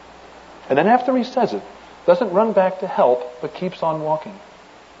 And then after he says it, doesn't run back to help, but keeps on walking.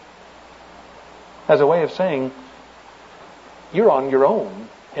 As a way of saying, you're on your own,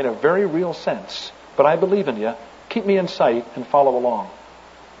 in a very real sense, but I believe in you. Keep me in sight and follow along.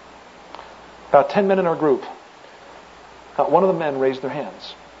 About 10 men in our group, not one of the men raised their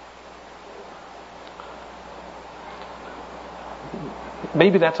hands.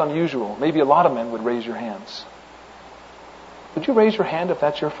 Maybe that's unusual. Maybe a lot of men would raise your hands. Would you raise your hand if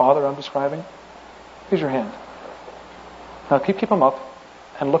that's your father I'm describing? Raise your hand. Now keep them up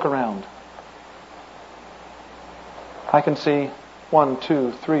and look around. I can see 1,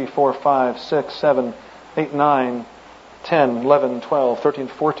 2, 3, 4, 5, 6, 7, 8, 9, 10, 11, 12, 13,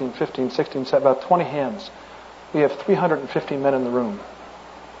 14, 15, 16, 17, about 20 hands. We have 350 men in the room.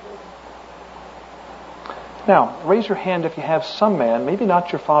 Now, raise your hand if you have some man, maybe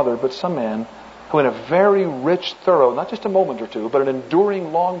not your father, but some man, who in a very rich, thorough, not just a moment or two, but an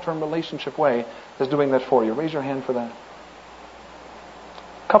enduring, long-term relationship way is doing that for you. Raise your hand for that.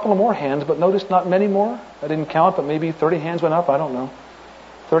 A couple of more hands, but notice not many more. I didn't count, but maybe 30 hands went up. I don't know.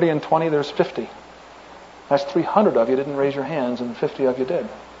 30 and 20, there's 50. That's 300 of you didn't raise your hands, and 50 of you did.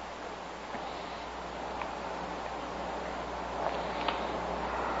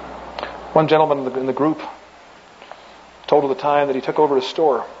 One gentleman in the group told of the time that he took over a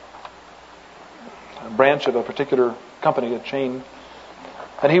store, a branch of a particular company, a chain,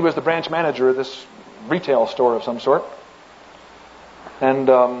 and he was the branch manager of this retail store of some sort.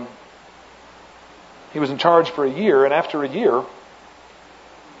 And he was in charge for a year, and after a year,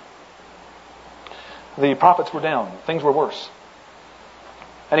 the profits were down. Things were worse.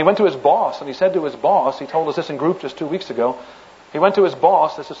 And he went to his boss, and he said to his boss, he told us this in group just 2 weeks ago, he went to his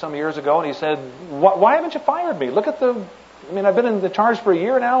boss, this is some years ago, and he said, why haven't you fired me? Look at I've been in the charge for a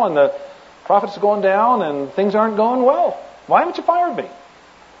year now, and the profits are going down, and things aren't going well. Why haven't you fired me?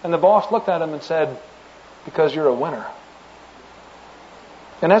 And the boss looked at him and said, because you're a winner.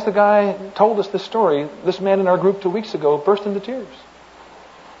 And as the guy told us this story, this man in our group 2 weeks ago burst into tears.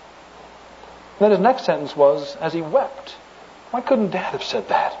 And then his next sentence was, as he wept, why couldn't Dad have said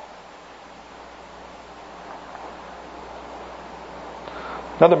that?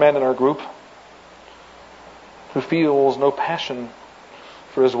 Another man in our group who feels no passion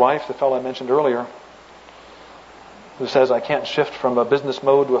for his wife, the fellow I mentioned earlier, who says, I can't shift from a business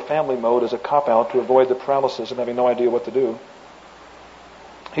mode to a family mode as a cop-out to avoid the paralysis of having no idea what to do.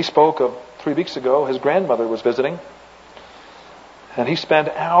 He spoke of 3 weeks ago, his grandmother was visiting, and he spent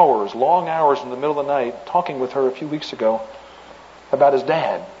hours, long hours in the middle of the night talking with her a few weeks ago about his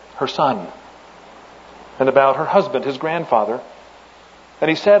dad, her son, and about her husband, his grandfather. And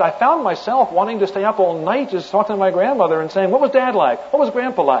he said, I found myself wanting to stay up all night just talking to my grandmother and saying, what was Dad like? What was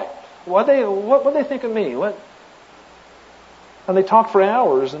Grandpa like? What they think of me? And they talked for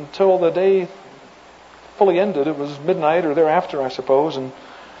hours until the day fully ended. It was midnight or thereafter, I suppose, and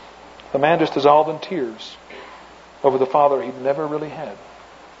the man just dissolved in tears over the father he'd never really had.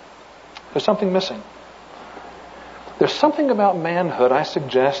 There's something missing. There's something about manhood, I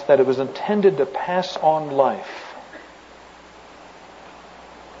suggest, that it was intended to pass on life.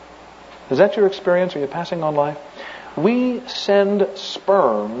 Is that your experience? Are you passing on life? We send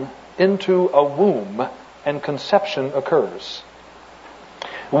sperm into a womb and conception occurs.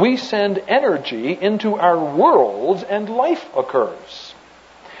 We send energy into our worlds and life occurs.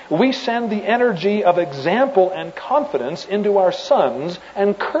 We send the energy of example and confidence into our sons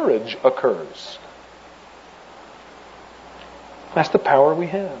and courage occurs. That's the power we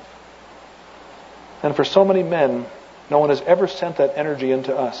have. And for so many men, no one has ever sent that energy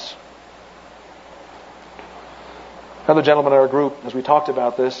into us. Another gentleman in our group, as we talked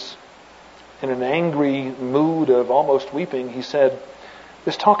about this, in an angry mood of almost weeping, he said,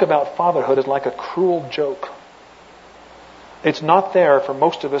 this talk about fatherhood is like a cruel joke. It's not there for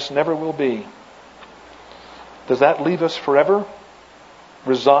most of us, never will be. Does that leave us forever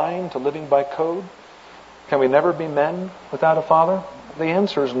resigned to living by code? Can we never be men without a father? The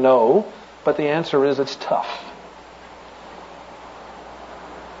answer is no, but the answer is it's tough.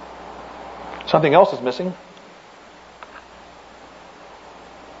 Something else is missing.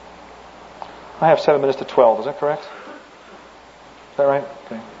 I have 7 minutes to 12. Is that correct? Is that right?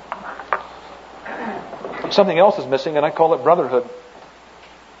 Okay. Something else is missing, and I call it brotherhood.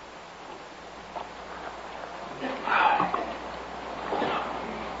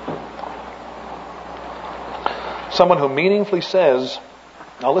 Someone who meaningfully says,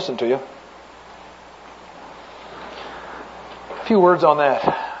 I'll listen to you. A few words on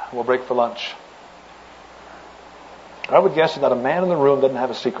that. We'll break for lunch. I would guess that not a man in the room doesn't have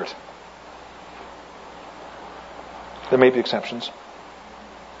a secret. There may be exceptions.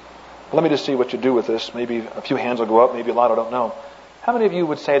 Let me just see what you do with this. Maybe a few hands will go up, maybe a lot, I don't know. How many of you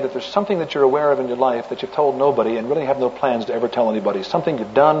would say that there's something that you're aware of in your life that you've told nobody and really have no plans to ever tell anybody? Something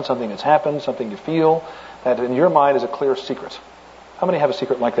you've done, something that's happened, something you feel that in your mind is a clear secret. How many have a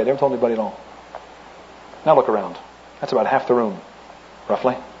secret like that? Never told anybody at all? Now look around. That's about half the room,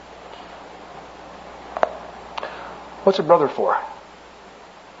 roughly. What's a brother for?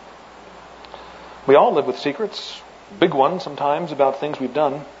 We all live with secrets, big ones sometimes, about things we've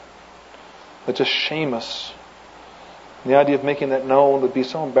done that just shame us. And the idea of making that known would be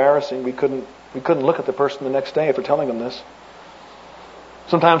so embarrassing we couldn't look at the person the next day after telling them this.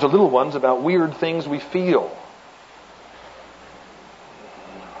 Sometimes the little ones about weird things we feel.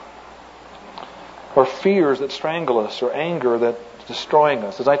 Or fears that strangle us, or anger that's destroying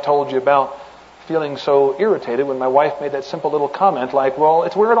us. As I told you about feeling so irritated when my wife made that simple little comment like, well,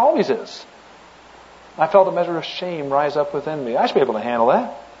 it's where it always is. I felt a measure of shame rise up within me. I should be able to handle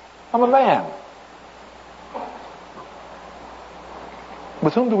that. I'm a man.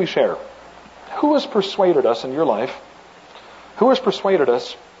 With whom do we share? Who has persuaded us in your life? Who has persuaded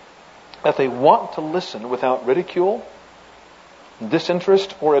us that they want to listen without ridicule,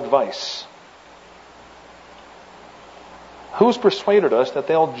 disinterest, or advice? Who's persuaded us that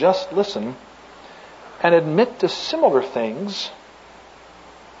they'll just listen and admit to similar things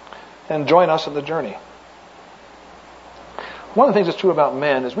and join us in the journey? One of the things that's true about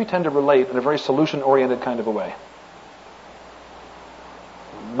men is we tend to relate in a very solution-oriented kind of a way.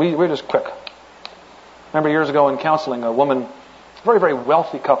 We're just quick. Remember years ago in counseling, a woman, very, very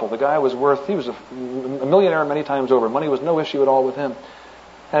wealthy couple. The guy was he was a millionaire many times over. Money was no issue at all with him.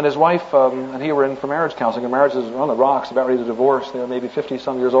 And his wife and he were in for marriage counseling. And marriage was on the rocks, about ready to divorce. They were maybe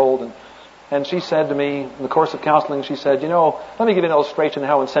 50-some years old. And she said to me, in the course of counseling, she said, let me give you an illustration of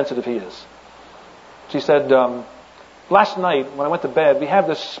how insensitive he is. She said, last night when I went to bed, we have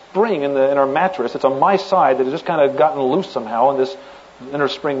this spring in our mattress. It's on my side that has just kind of gotten loose somehow in this inner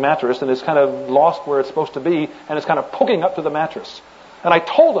spring mattress, and it's kind of lost where it's supposed to be, and it's kind of poking up to the mattress. And I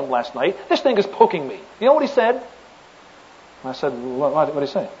told him last night, this thing is poking me. You know what he said? And I said, what did he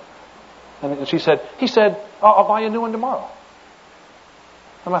say? And she said, he said, I'll buy you a new one tomorrow.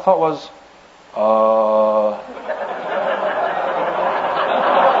 And my thought was,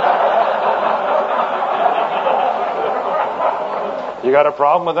 you got a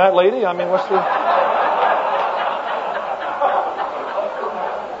problem with that, lady? I mean, what's the...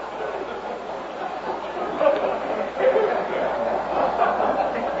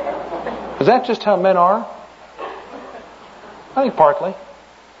 Is that just how men are? I think partly.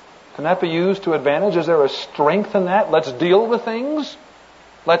 Can that be used to advantage? Is there a strength in that? Let's deal with things.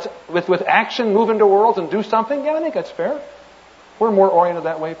 Let's, with action, move into worlds and do something. Yeah, I think that's fair. We're more oriented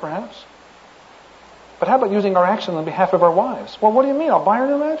that way, perhaps. But how about using our action on behalf of our wives? Well, what do you mean? I'll buy her a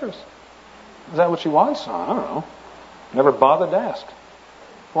new mattress. Is that what she wants? I don't know. Never bothered to ask.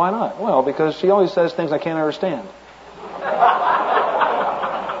 Why not? Well, because she always says things I can't understand.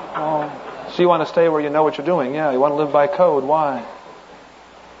 So you want to stay where you know what you're doing. Yeah, you want to live by code. Why?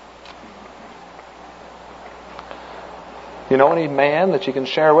 You know any man that you can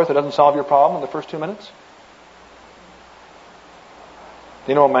share with that doesn't solve your problem in the first 2 minutes?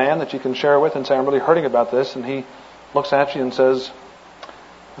 Do you know a man that you can share with and say, I'm really hurting about this, and he looks at you and says,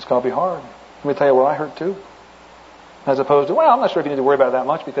 it's going to be hard. Let me tell you where I hurt too. As opposed to, well, I'm not sure if you need to worry about it that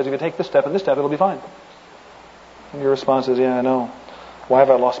much, because if you take this step and this step, it'll be fine. And your response is, yeah, I know. Why have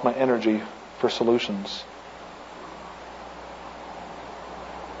I lost my energy for solutions?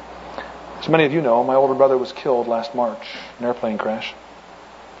 As many of you know, my older brother was killed last March in an airplane crash.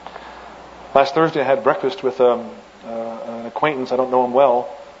 Last Thursday I had breakfast with an acquaintance. I don't know him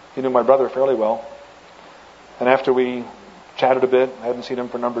well. He knew my brother fairly well. And after we chatted a bit, I hadn't seen him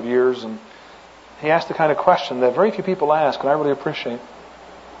for a number of years, and he asked the kind of question that very few people ask, and I really appreciate.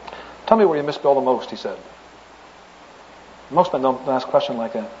 Tell me where you miss Bill the most, he said. Most men don't ask a question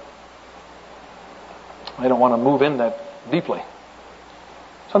like that. They don't want to move in that deeply.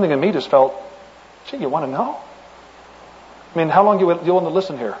 Something in me just felt, gee, you want to know? I mean, how long do you want to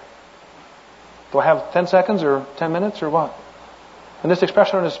listen here? Do I have 10 seconds or 10 minutes or what? And this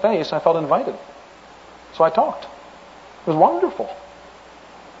expression on his face, I felt invited. So I talked. It was wonderful.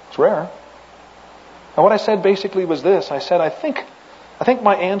 It's rare. And what I said basically was this. I said, I think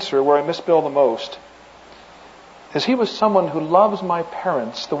my answer where I miss Bill the most is he was someone who loves my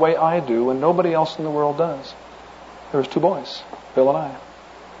parents the way I do and nobody else in the world does. There was 2 boys, Bill and I.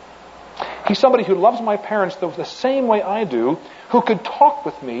 He's somebody who loves my parents the same way I do, who could talk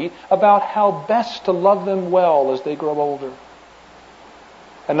with me about how best to love them well as they grow older.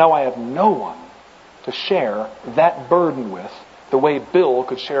 And now I have no one to share that burden with the way Bill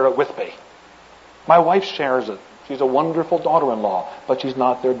could share it with me. My wife shares it. She's a wonderful daughter-in-law, but she's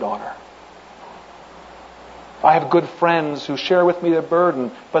not their daughter. I have good friends who share with me their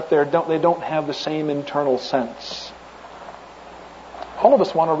burden, but they don't have the same internal sense. All of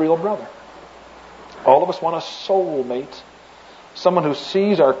us want a real brother. All of us want a soulmate. Someone who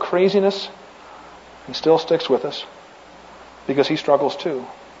sees our craziness and still sticks with us because he struggles too.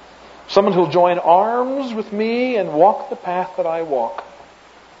 Someone who'll join arms with me and walk the path that I walk.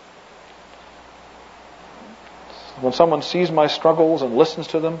 When someone sees my struggles and listens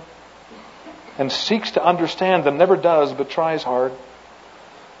to them and seeks to understand them, never does but tries hard,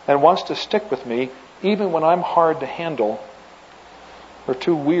 and wants to stick with me even when I'm hard to handle or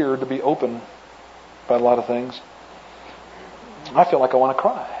too weird to be open about a lot of things, I feel like I want to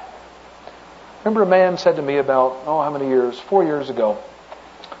cry. Remember a man said to me about, how many years? 4 years ago.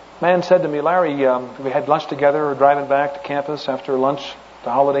 A man said to me, Larry, we had lunch together, we were driving back to campus after lunch at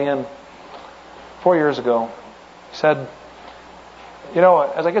the Holiday Inn 4 years ago. He said,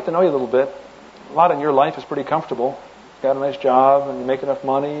 as I get to know you a little bit, a lot in your life is pretty comfortable. You got a nice job and you make enough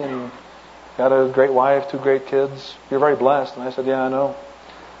money and got a great wife, 2 great kids. You're very blessed. And I said, yeah, I know.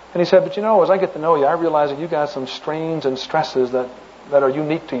 And he said, but as I get to know you, I realize that you got some strains and stresses that are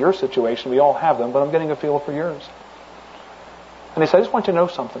unique to your situation. We all have them, but I'm getting a feel for yours. And he said, I just want you to know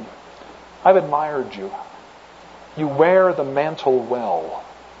something. I've admired you. You wear the mantle well.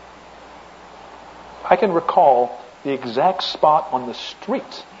 I can recall the exact spot on the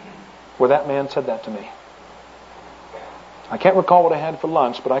street where that man said that to me. I can't recall what I had for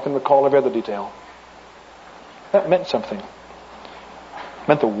lunch, but I can recall every other detail. That meant something. It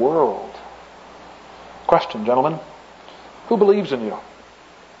meant the world. Question, gentlemen. Who believes in you?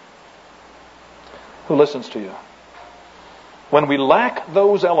 Who listens to you? When we lack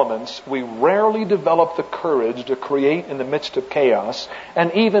those elements, we rarely develop the courage to create in the midst of chaos.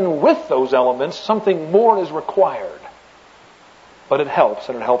 And even with those elements, something more is required. But it helps,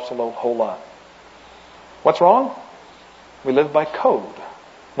 and it helps a whole lot. What's wrong? We live by code,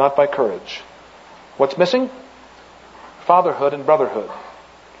 not by courage. What's missing? Fatherhood and brotherhood.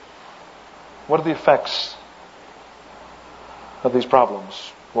 What are the effects of these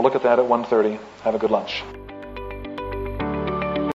problems? We'll look at that at 1:30. Have a good lunch.